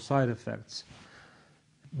 possible side effects.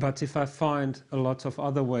 But if I find a lot of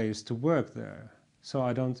other ways to work there, so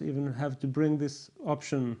I don't even have to bring this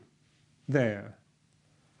option there.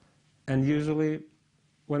 And usually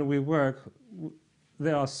when we work,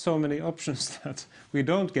 there are so many options that we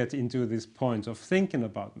don't get into this point of thinking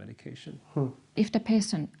about medication. If the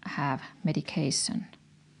patient have medication,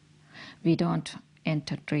 we don't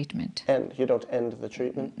enter treatment. And you don't end the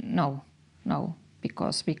treatment? No,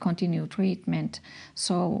 because we continue treatment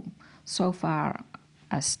so far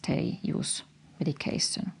as they use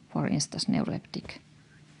medication, for instance, neuroleptic.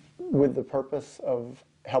 With the purpose of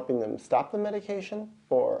helping them stop the medication?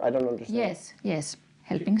 Or I don't understand. Yes,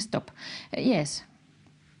 helping stop. Yes.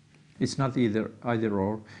 It's not either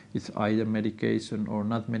or, it's either medication or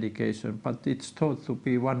not medication, but it's thought to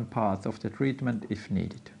be one part of the treatment if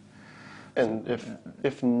needed. And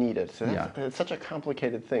if needed. So it's such a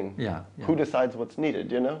complicated thing. Yeah. Who decides what's needed,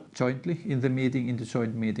 you know? Jointly, in the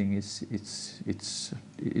joint meeting,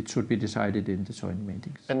 it should be decided in the joint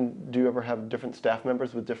meetings. And do you ever have different staff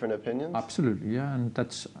members with different opinions? Absolutely, yeah, and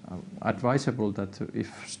that's advisable that if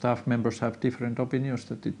staff members have different opinions,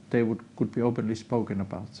 that they could be openly spoken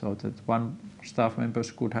about, so that one staff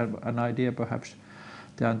members could have an idea, perhaps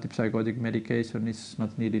the antipsychotic medication is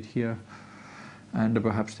not needed here, and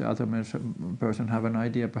perhaps the other person have an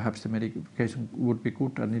idea, perhaps the medication would be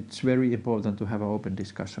good, and it's very important to have an open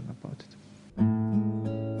discussion about it.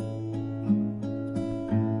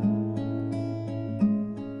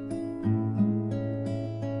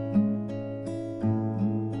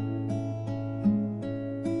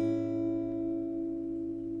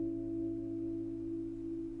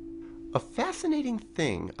 A fascinating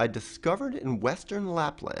thing I discovered in Western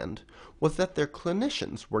Lapland was that their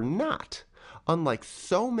clinicians were not, unlike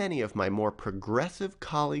so many of my more progressive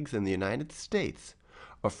colleagues in the United States,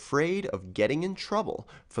 afraid of getting in trouble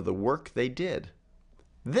for the work they did.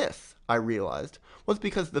 This, I realized, was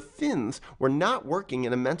because the Finns were not working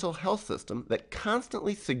in a mental health system that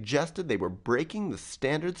constantly suggested they were breaking the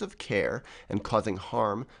standards of care and causing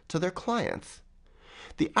harm to their clients.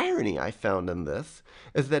 The irony I found in this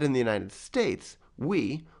is that in the United States,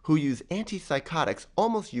 we, who use antipsychotics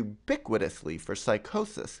almost ubiquitously for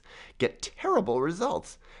psychosis, get terrible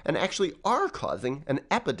results and actually are causing an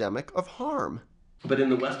epidemic of harm. But in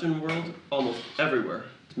the Western world, almost everywhere,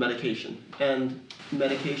 it's medication. And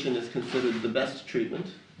medication is considered the best treatment.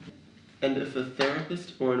 And if a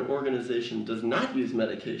therapist or an organization does not use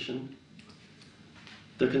medication,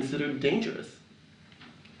 they're considered dangerous.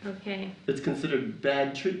 Okay. It's considered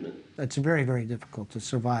bad treatment. It's very, very difficult to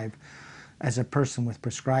survive as a person with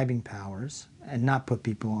prescribing powers and not put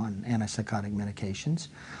people on antipsychotic medications.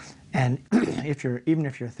 And even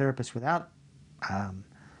if you're a therapist without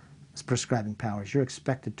prescribing powers, you're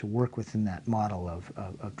expected to work within that model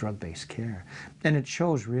of drug-based care. And it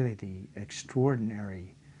shows really the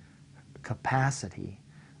extraordinary capacity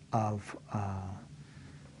of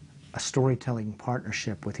a storytelling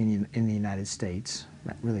partnership in the United States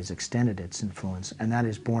that really has extended its influence, and that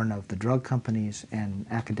is born of the drug companies and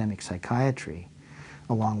academic psychiatry,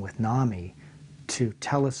 along with NAMI, to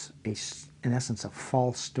tell us, in essence, a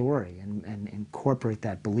false story and incorporate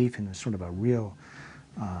that belief in a sort of a real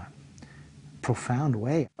profound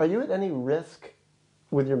way. Are you at any risk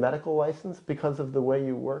with your medical license because of the way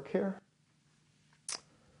you work here?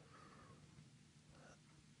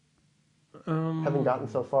 Having gotten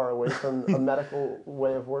so far away from a medical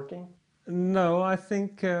way of working? No, I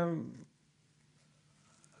think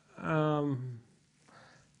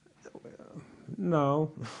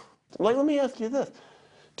no. Let me ask you this.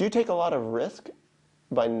 Do you take a lot of risk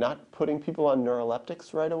by not putting people on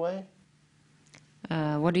neuroleptics right away?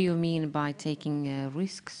 What do you mean by taking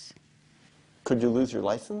risks? Could you lose your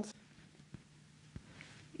license?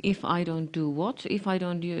 If I don't do what? If I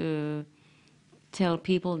don't tell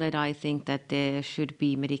people that I think that there should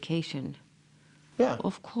be medication? Yeah.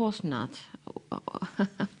 Of course not.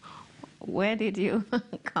 Where did you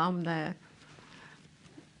come there?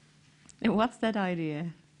 What's that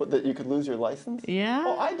idea? What, that you could lose your license? Yeah.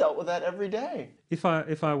 Oh, I dealt with that every day. If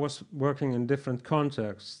I was working in different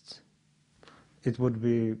contexts, it would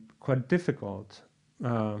be quite difficult.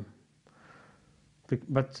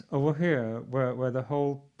 But over here, where the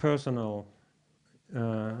whole personnel...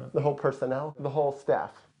 the whole personnel? The whole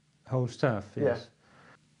staff? Whole staff, yes.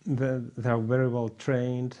 Yeah. They are very well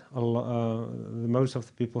trained. Most of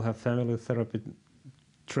the people have family therapy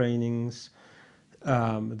trainings.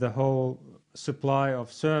 The whole supply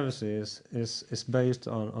of services is based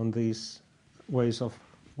on these ways of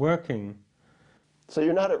working. So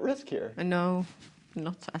you're not at risk here? No,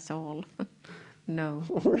 not at all. No.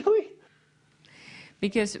 Really?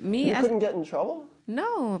 Because me you couldn't get in trouble?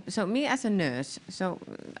 No, so me as a nurse, so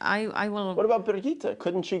I will... What about Birgitta?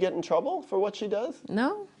 Couldn't she get in trouble for what she does?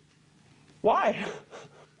 No. Why?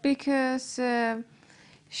 Because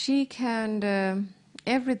she can...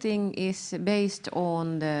 everything is based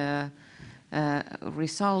on the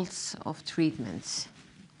results of treatments.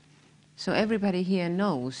 So everybody here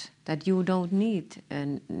knows that you don't need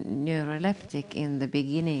a neuroleptic in the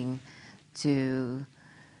beginning to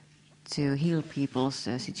heal people's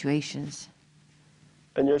situations.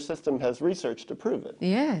 And your system has research to prove it?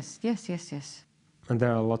 Yes, yes, yes, yes. And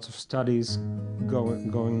there are lots of studies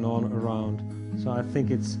going on around. So I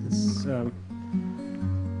think it's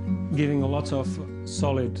giving a lot of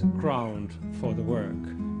solid ground for the work.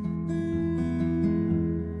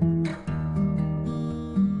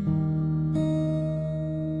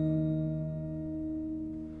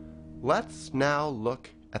 Let's now look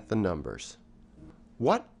at the numbers.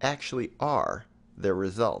 What actually are their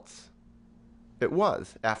results? It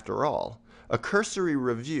was, after all, a cursory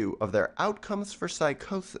review of their outcomes for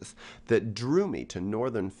psychosis that drew me to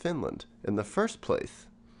northern Finland in the first place,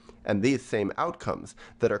 and these same outcomes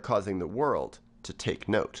that are causing the world to take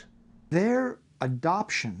note. Their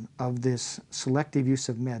adoption of this selective use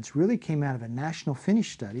of meds really came out of a national Finnish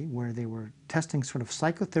study where they were testing sort of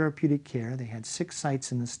psychotherapeutic care. They had 6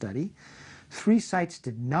 sites in the study. 3 sites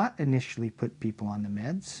did not initially put people on the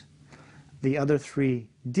meds. The other 3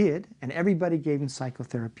 did, and everybody gave them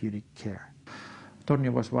psychotherapeutic care.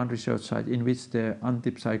 Tornio was one research site in which the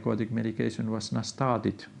antipsychotic medication was not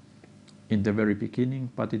started in the very beginning,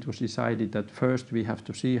 but it was decided that first we have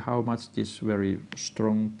to see how much this very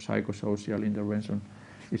strong psychosocial intervention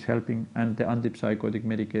is helping, and the antipsychotic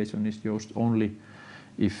medication is used only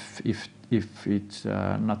if it's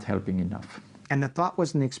not helping enough. And the thought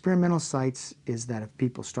was in the experimental sites is that if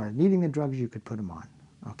people started needing the drugs, you could put them on.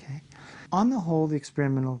 Okay. On the whole, the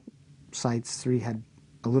experimental sites, 3 had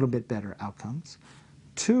a little bit better outcomes.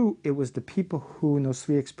 2, it was the people who, in those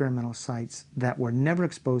 3 experimental sites, that were never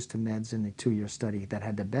exposed to meds in the 2-year study that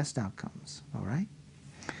had the best outcomes, all right?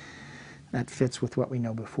 That fits with what we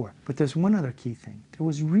know before. But there's one other key thing. There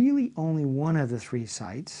was really only one of the 3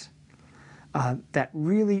 sites that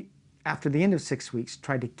really, after the end of 6 weeks,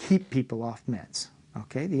 tried to keep people off meds,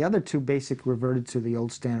 okay? The other 2 basically reverted to the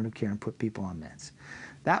old standard of care and put people on meds.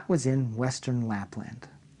 That was in Western Lapland.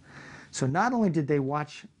 So not only did they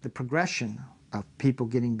watch the progression of people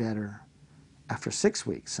getting better after 6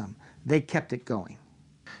 weeks, they kept it going.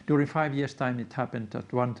 During 5 years' time, it happened that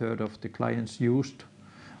 1/3 of the clients used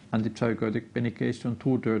antipsychotic medication,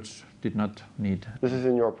 2/3 did not need. This is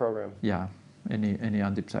in your program? Yeah, any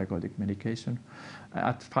antipsychotic medication.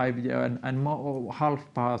 At 5 years, and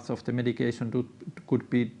half part of the medication could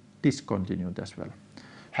be discontinued as well.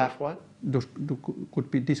 Half what? Could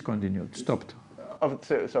be discontinued, stopped.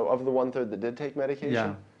 So of the 1/3 that did take medication?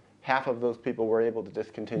 Yeah. Half of those people were able to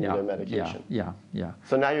discontinue their medication. Yeah.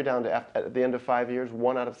 So now you're down to, at the end of 5 years,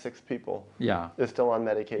 1 out of 6 people is still on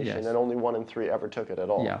medication, Yes. and only 1 in 3 ever took it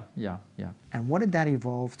at all. Yeah. And what did that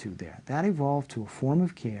evolve to there? That evolved to a form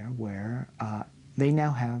of care where they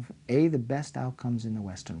now have, the best outcomes in the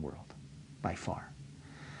Western world, by far.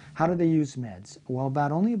 How do they use meds? Well,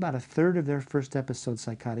 only about 1/3 of their first episode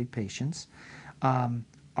psychotic patients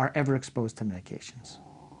are ever exposed to medications.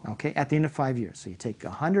 Okay, at the end of 5 years. So you take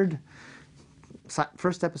 100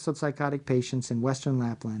 first episode psychotic patients in Western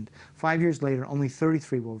Lapland. 5 years later, only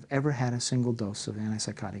 33 will have ever had a single dose of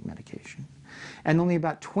antipsychotic medication. And only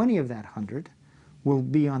about 20 of that 100 will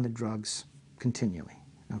be on the drugs continually.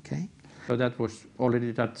 Okay? So that was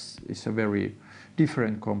already, that is a very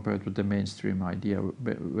different compared to the mainstream idea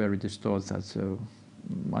where it is thought that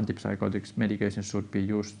antipsychotics medication should be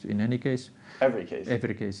used in any case. Every case.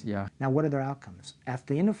 Every case, yeah. Now, what are their outcomes? At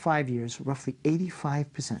the end of 5 years, roughly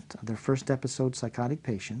 85% of their first episode psychotic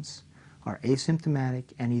patients are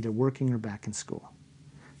asymptomatic and either working or back in school.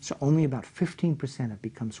 So only about 15% have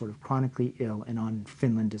become sort of chronically ill and on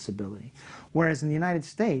Finnland disability. Whereas in the United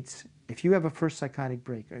States, if you have a first psychotic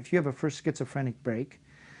break, or if you have a first schizophrenic break,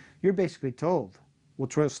 you're basically told, we'll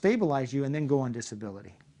try to stabilize you and then go on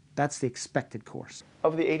disability. That's the expected course.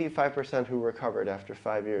 Of the 85% who recovered after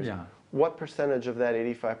 5 years, what percentage of that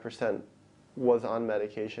 85% was on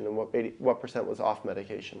medication and what percent was off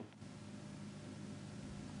medication?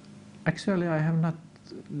 Actually, I have not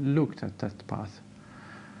looked at that path.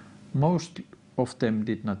 Most of them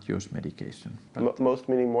did not use medication. Most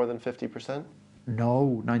meaning more than 50%?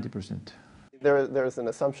 No, 90%. There's an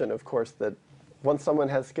assumption, of course, that once someone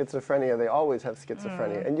has schizophrenia, they always have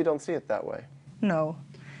schizophrenia, and you don't see it that way. No.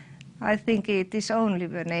 I think it is only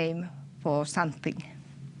the name for something,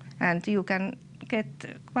 and you can get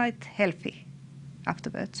quite healthy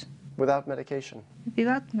afterwards. Without medication?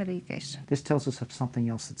 Without medication. This tells us of something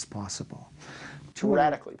else that's possible.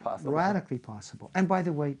 Radically possible. Radically possible. And by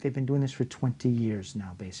the way, they've been doing this for 20 years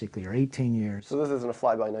now, basically, or 18 years. So this isn't a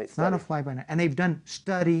fly-by-night study? It's not a fly-by-night. And they've done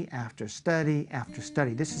study after study after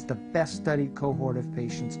study. This is the best studied cohort of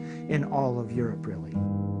patients in all of Europe, really.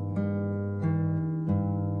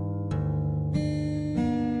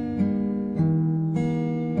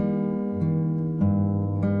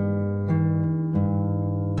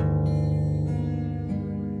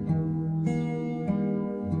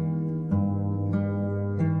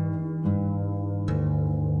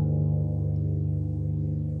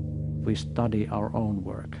 We study our own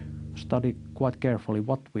work, study quite carefully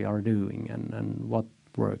what we are doing and what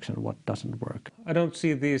works and what doesn't work. I don't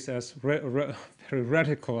see these as very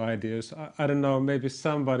radical ideas. I don't know, maybe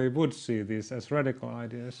somebody would see these as radical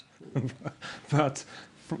ideas. But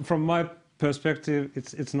from my perspective,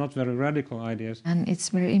 it's not very radical ideas. And it's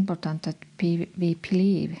very important that we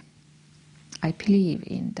believe, I believe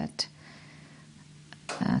in that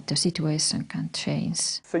the situation can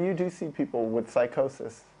change. So you do see people with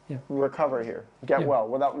psychosis recover here, get well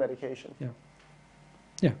without medication?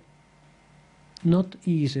 Yeah. Not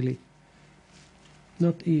easily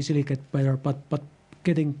get better, but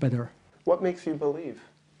getting better. What makes you believe?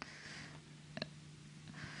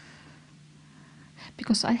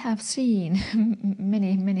 Because I have seen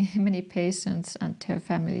many patients and their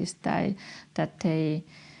families die, that they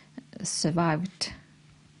survived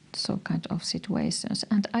so kind of situations.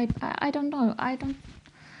 And I don't know, I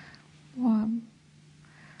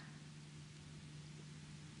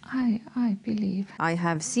believe. I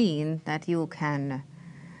have seen that you can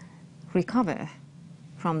recover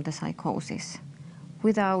from the psychosis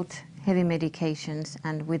without heavy medications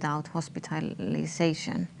and without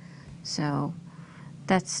hospitalization. So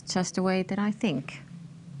that's just the way that I think.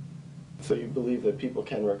 So you believe that people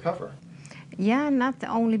can recover? Yeah, not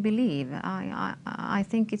only believe. I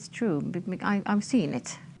think it's true. I've seen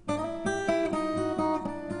it.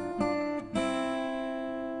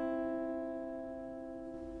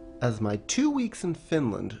 As my 2 weeks in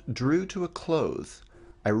Finland drew to a close,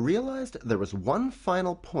 I realized there was one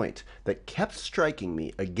final point that kept striking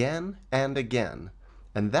me again and again,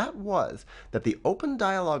 and that was that the open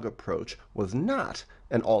dialogue approach was not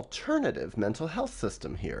an alternative mental health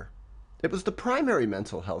system here. It was the primary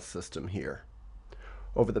mental health system here.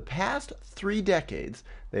 Over the past 3 decades,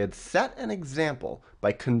 they had set an example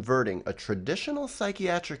by converting a traditional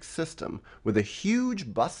psychiatric system with a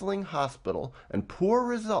huge bustling hospital and poor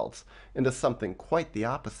results into something quite the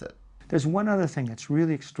opposite. There's one other thing that's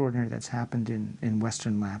really extraordinary that's happened in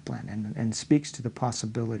Western Lapland and speaks to the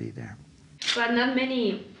possibility there. But not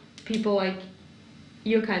many people like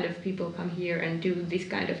your kind of people come here and do this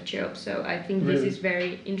kind of job. So I think this is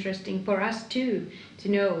very interesting for us too, to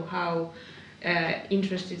know how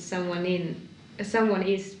interested someone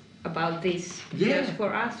is about this. Because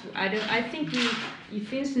for us, I think we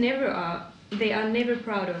Finns they are never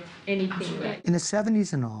proud of anything. In the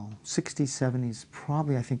 70s and all, 60s, 70s,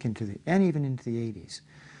 probably I think and even into the 80s,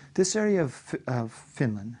 this area of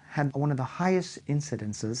Finland had one of the highest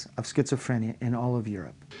incidences of schizophrenia in all of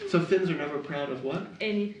Europe. So Finns are never proud of what?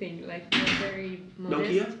 Anything, like they're very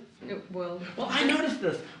modest. Nokia? Well, I noticed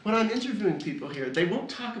this. When I'm interviewing people here, they won't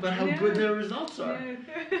talk about how good their results are.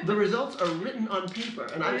 The results are written on paper,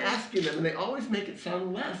 and I'm asking them, and they always make it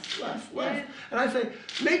sound less. And I say,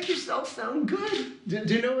 make yourself sound good.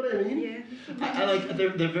 Do you know what I mean? Yeah. I like,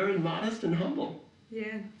 they're very modest and humble.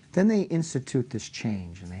 Yeah. Then they institute this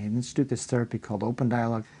change, and they institute this therapy called open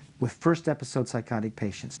dialogue with first episode psychotic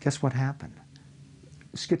patients. Guess what happened?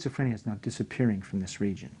 Schizophrenia is now disappearing from this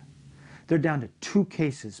region. They're down to 2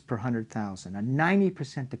 cases per 100,000, a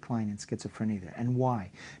 90% decline in schizophrenia there. And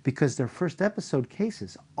why? Because their first episode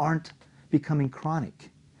cases aren't becoming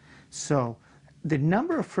chronic. So the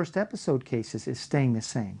number of first episode cases is staying the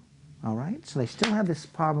same. All right? So they still have this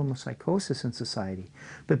problem of psychosis in society.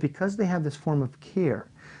 But because they have this form of care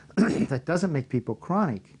that doesn't make people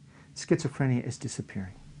chronic, schizophrenia is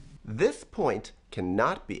disappearing. This point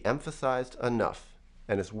cannot be emphasized enough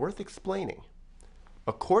and is worth explaining.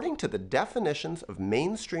 According to the definitions of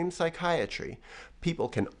mainstream psychiatry, people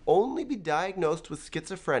can only be diagnosed with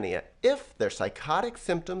schizophrenia if their psychotic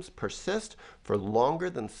symptoms persist for longer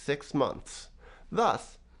than 6 months.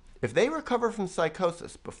 Thus, if they recover from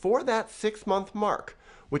psychosis before that 6-month mark,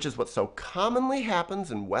 which is what so commonly happens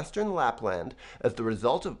in Western Lapland as the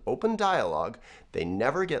result of open dialogue, they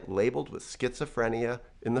never get labeled with schizophrenia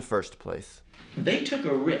in the first place. They took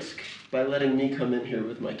a risk by letting me come in here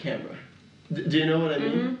with my camera. Do you know what I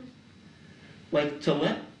mean? Mm-hmm. Like, to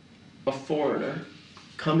let a foreigner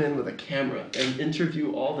come in with a camera and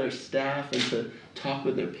interview all their staff and to talk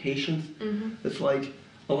with their patients, it's like,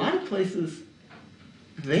 a lot of places,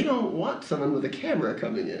 they don't want someone with a camera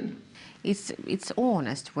coming in. It's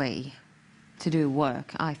honest way to do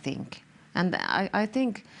work, I think. And I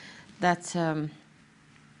think that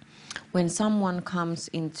when someone comes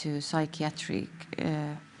into psychiatric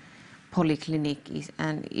polyclinic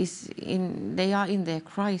they are in their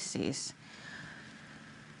crisis,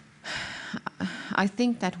 I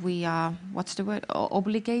think that we are, what's the word,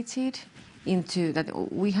 obligated into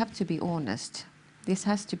that. We have to be honest. This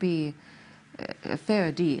has to be a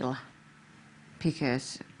fair deal,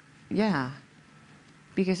 because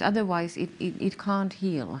otherwise it can't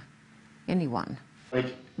heal anyone.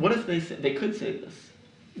 Like, what if they could say this?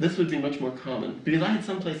 This would be much more common, because I had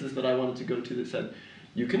some places that I wanted to go to that said,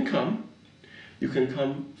 you can come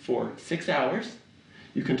for 6 hours,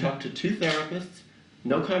 you can talk to 2 therapists,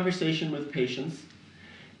 no conversation with patients,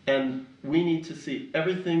 and we need to see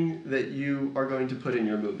everything that you are going to put in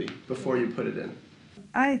your movie before you put it in.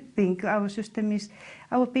 I think our system is,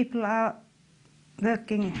 our people are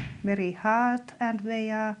working very hard, and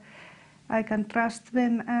I can trust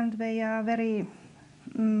them, and they are very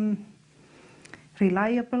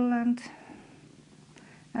reliable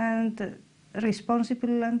and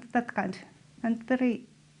responsible and that kind, and very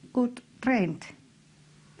good trained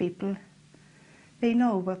people. They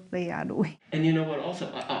know what they are doing. And you know what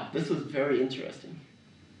also, this was very interesting.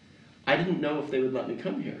 I didn't know if they would let me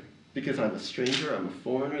come here, because I'm a stranger, I'm a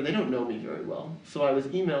foreigner, they don't know me very well. So I was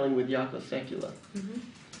emailing with Jaakko Sekula.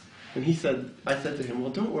 And I said to him,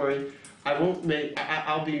 well, don't worry,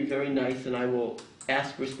 I'll be very nice, and I will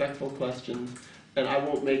ask respectful questions, and I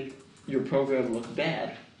won't make your program look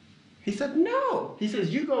bad. He said, no. He says,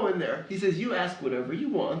 you go in there. He says, you ask whatever you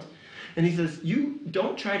want. And he says, you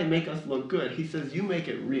don't try to make us look good. He says, you make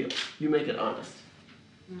it real. You make it honest.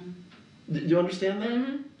 Do you understand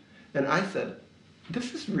that? And I said,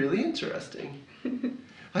 this is really interesting.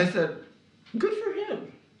 I said, good for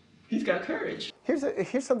him. He's got courage.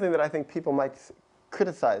 Here's something that I think people might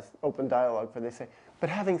criticize open dialogue for. They say, but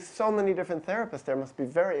having so many different therapists there must be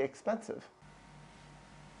very expensive.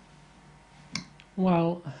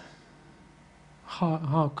 Well,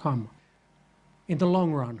 how come? In the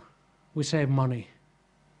long run, we save money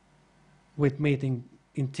with meeting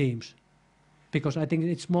in teams, because I think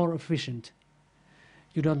it's more efficient.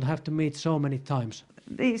 You don't have to meet so many times.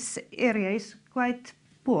 This area is quite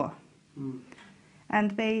poor,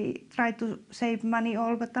 and they try to save money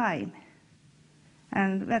all the time.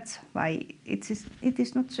 And that's why it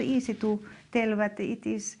is not so easy to tell that it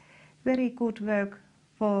is very good work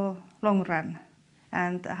for long run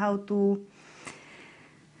and how to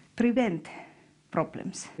prevent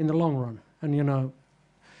problems. In the long run, and you know,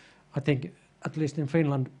 I think at least in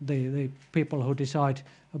Finland, the people who decide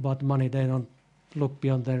about money, they don't look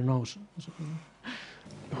beyond their nose.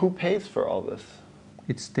 Who pays for all this?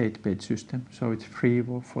 It's state-paid system, so it's free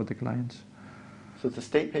for the clients. So it's a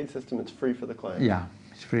state-paid system, it's free for the clients? Yeah,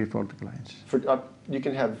 it's free for the clients. You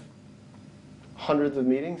can have hundreds of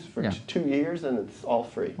meetings for 2 years and it's all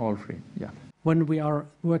free? All free, yeah. When we are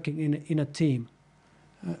working in a team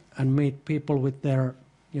and meet people with their,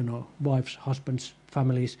 you know, wives, husbands,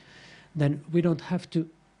 families, then we don't have to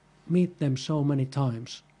meet them so many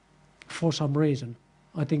times for some reason.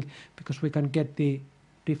 I think because we can get the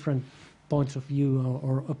different points of view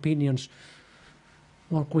or opinions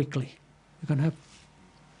more quickly. We can have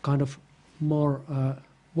kind of more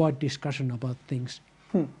wide discussion about things.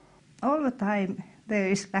 All the time there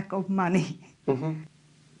is lack of money.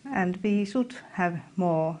 And we should have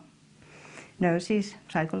more nurses,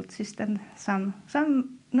 psychologists, and some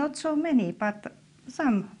not so many, but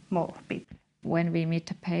some more people. When we meet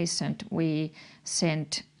a patient, we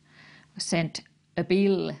send a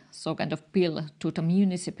bill, so kind of bill to the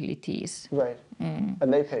municipalities. Right.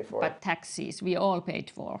 And they pay for it. But taxes, we all paid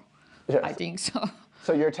for. Yes. I think so.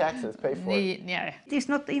 So your taxes pay for it? Yeah. It is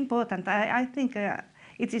not important. I think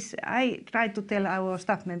it is. I try to tell our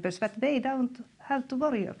staff members that they don't have to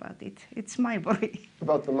worry about it. It's my worry.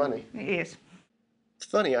 About the money? Yes. It's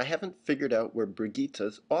funny, I haven't figured out where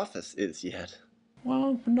Brigitta's office is yet.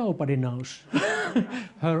 Well, nobody knows.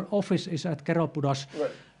 Her office is at Keropudas,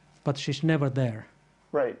 right. But she's never there.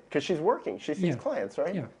 Right, because she's working. She sees clients,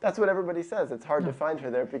 right? Yeah. That's what everybody says. It's hard to find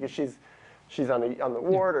her there because she's on the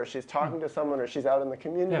ward or she's talking to someone or she's out in the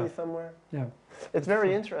community somewhere. Yeah. It's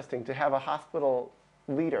very interesting to have a hospital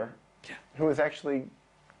leader who is actually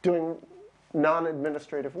doing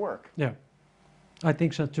non-administrative work. Yeah, I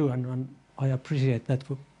think so too, and I appreciate that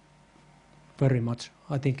very much.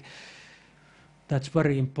 I think that's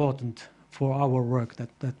very important for our work,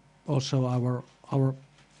 that also our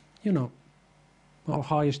you know, our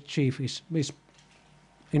highest chief is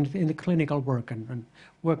in the clinical work and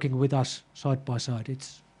working with us side by side.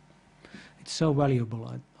 It's so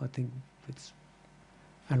valuable, I think it's,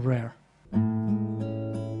 and rare.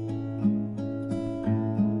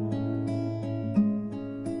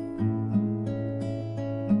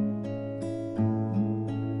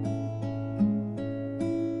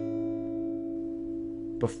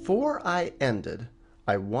 Before I ended,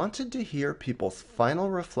 I wanted to hear people's final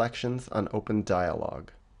reflections on open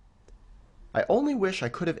dialogue. I only wish I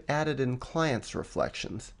could have added in clients'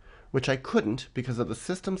 reflections, which I couldn't because of the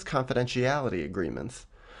system's confidentiality agreements,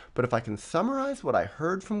 but if I can summarize what I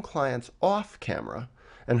heard from clients off camera,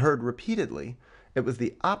 and heard repeatedly, it was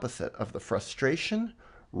the opposite of the frustration,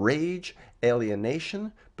 rage,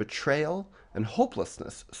 alienation, betrayal, and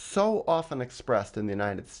hopelessness so often expressed in the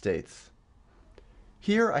United States.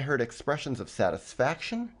 Here I heard expressions of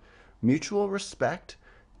satisfaction, mutual respect,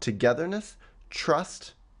 togetherness,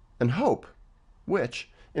 trust, and hope, which,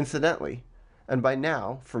 incidentally, and by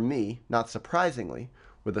now, for me, not surprisingly,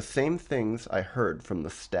 were the same things I heard from the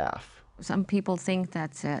staff. Some people think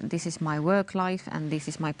that this is my work life and this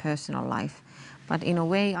is my personal life. But in a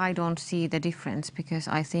way, I don't see the difference because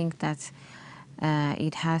I think that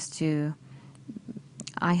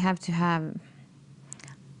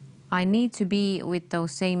I need to be with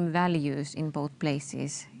those same values in both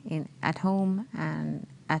places, at home and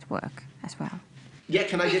at work as well. Yeah,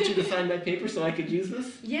 can I get you to sign my paper so I could use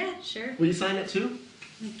this? Yeah, sure. Will you sign it too?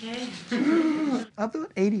 Okay.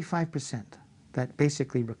 About 85% that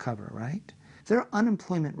basically recover, right? Their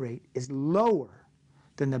unemployment rate is lower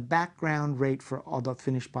than the background rate for all the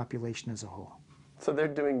Finnish population as a whole. So they're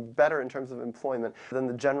doing better in terms of employment than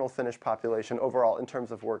the general Finnish population overall in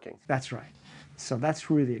terms of working. That's right. So that's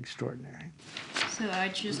really extraordinary. So I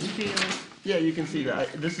just feel... Yeah, you can see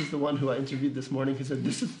that. This is the one who I interviewed this morning who said,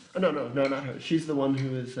 this is... Oh, no, not her. She's the one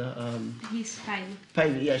who is... He's fine.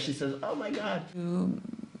 Päivi, yeah, she says, oh my God.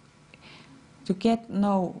 To get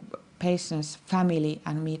know patient's family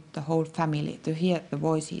and meet the whole family, to hear the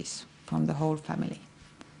voices from the whole family.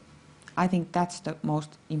 I think that's the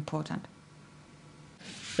most important.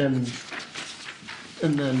 And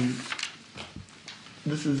then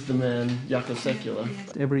this is the man, Jaakko Sekula.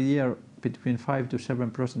 Every year, between 5 to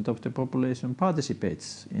 7% of the population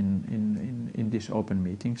participates in these open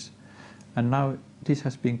meetings. And now this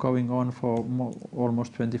has been going on for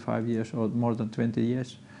almost 25 years or more than 20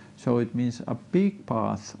 years. So it means a big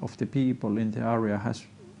part of the people in the area has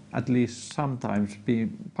at least sometimes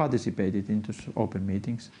been participated into open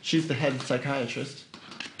meetings. She's the head psychiatrist.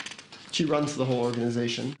 She runs the whole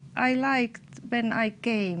organization. I liked, when I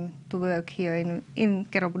came to work here in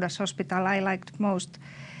Kerobudas Hospital, I liked most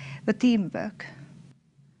the teamwork.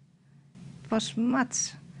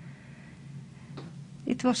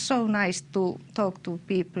 It was so nice to talk to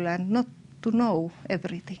people and not to know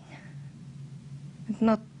everything, and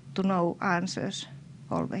not to know answers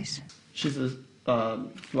always. She's a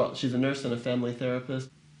she's a nurse and a family therapist.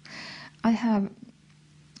 I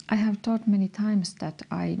have thought many times that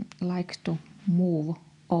I like to move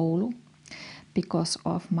Oulu because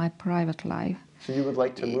of my private life. So you would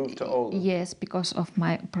like to move to Oulu? Yes, because of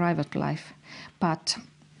my private life, but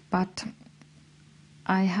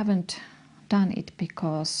I haven't done it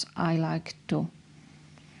because I like the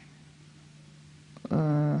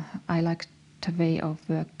way of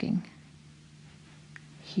working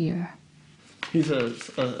here. He's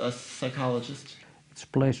a psychologist. It's a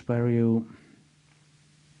place where you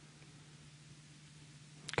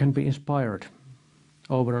can be inspired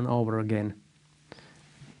over and over again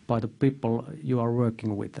by the people you are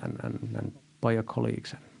working with and by your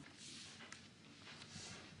colleagues.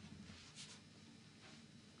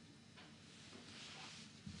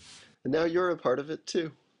 And now you're a part of it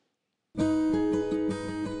too.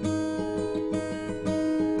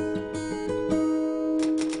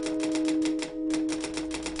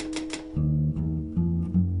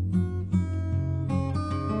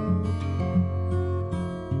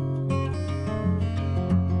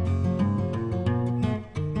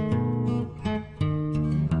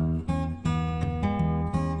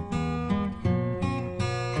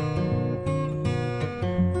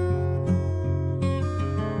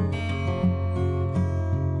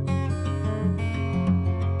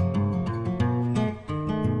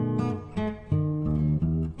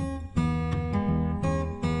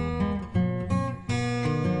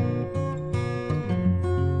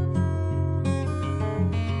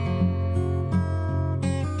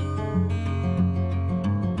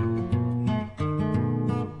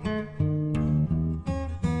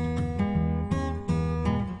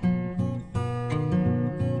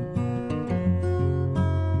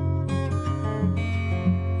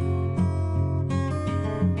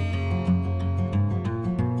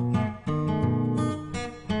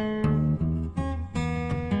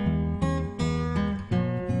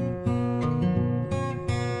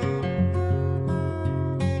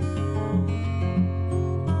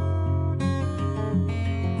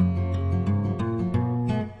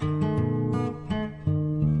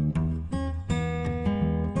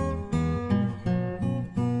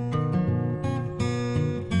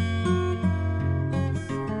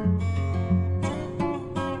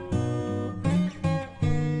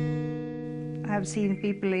 I've seen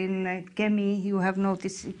people in Kemi, you have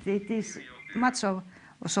noticed it is much of...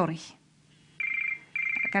 Oh, sorry.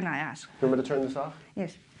 Can I ask? You want me to turn this off?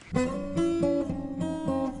 Yes.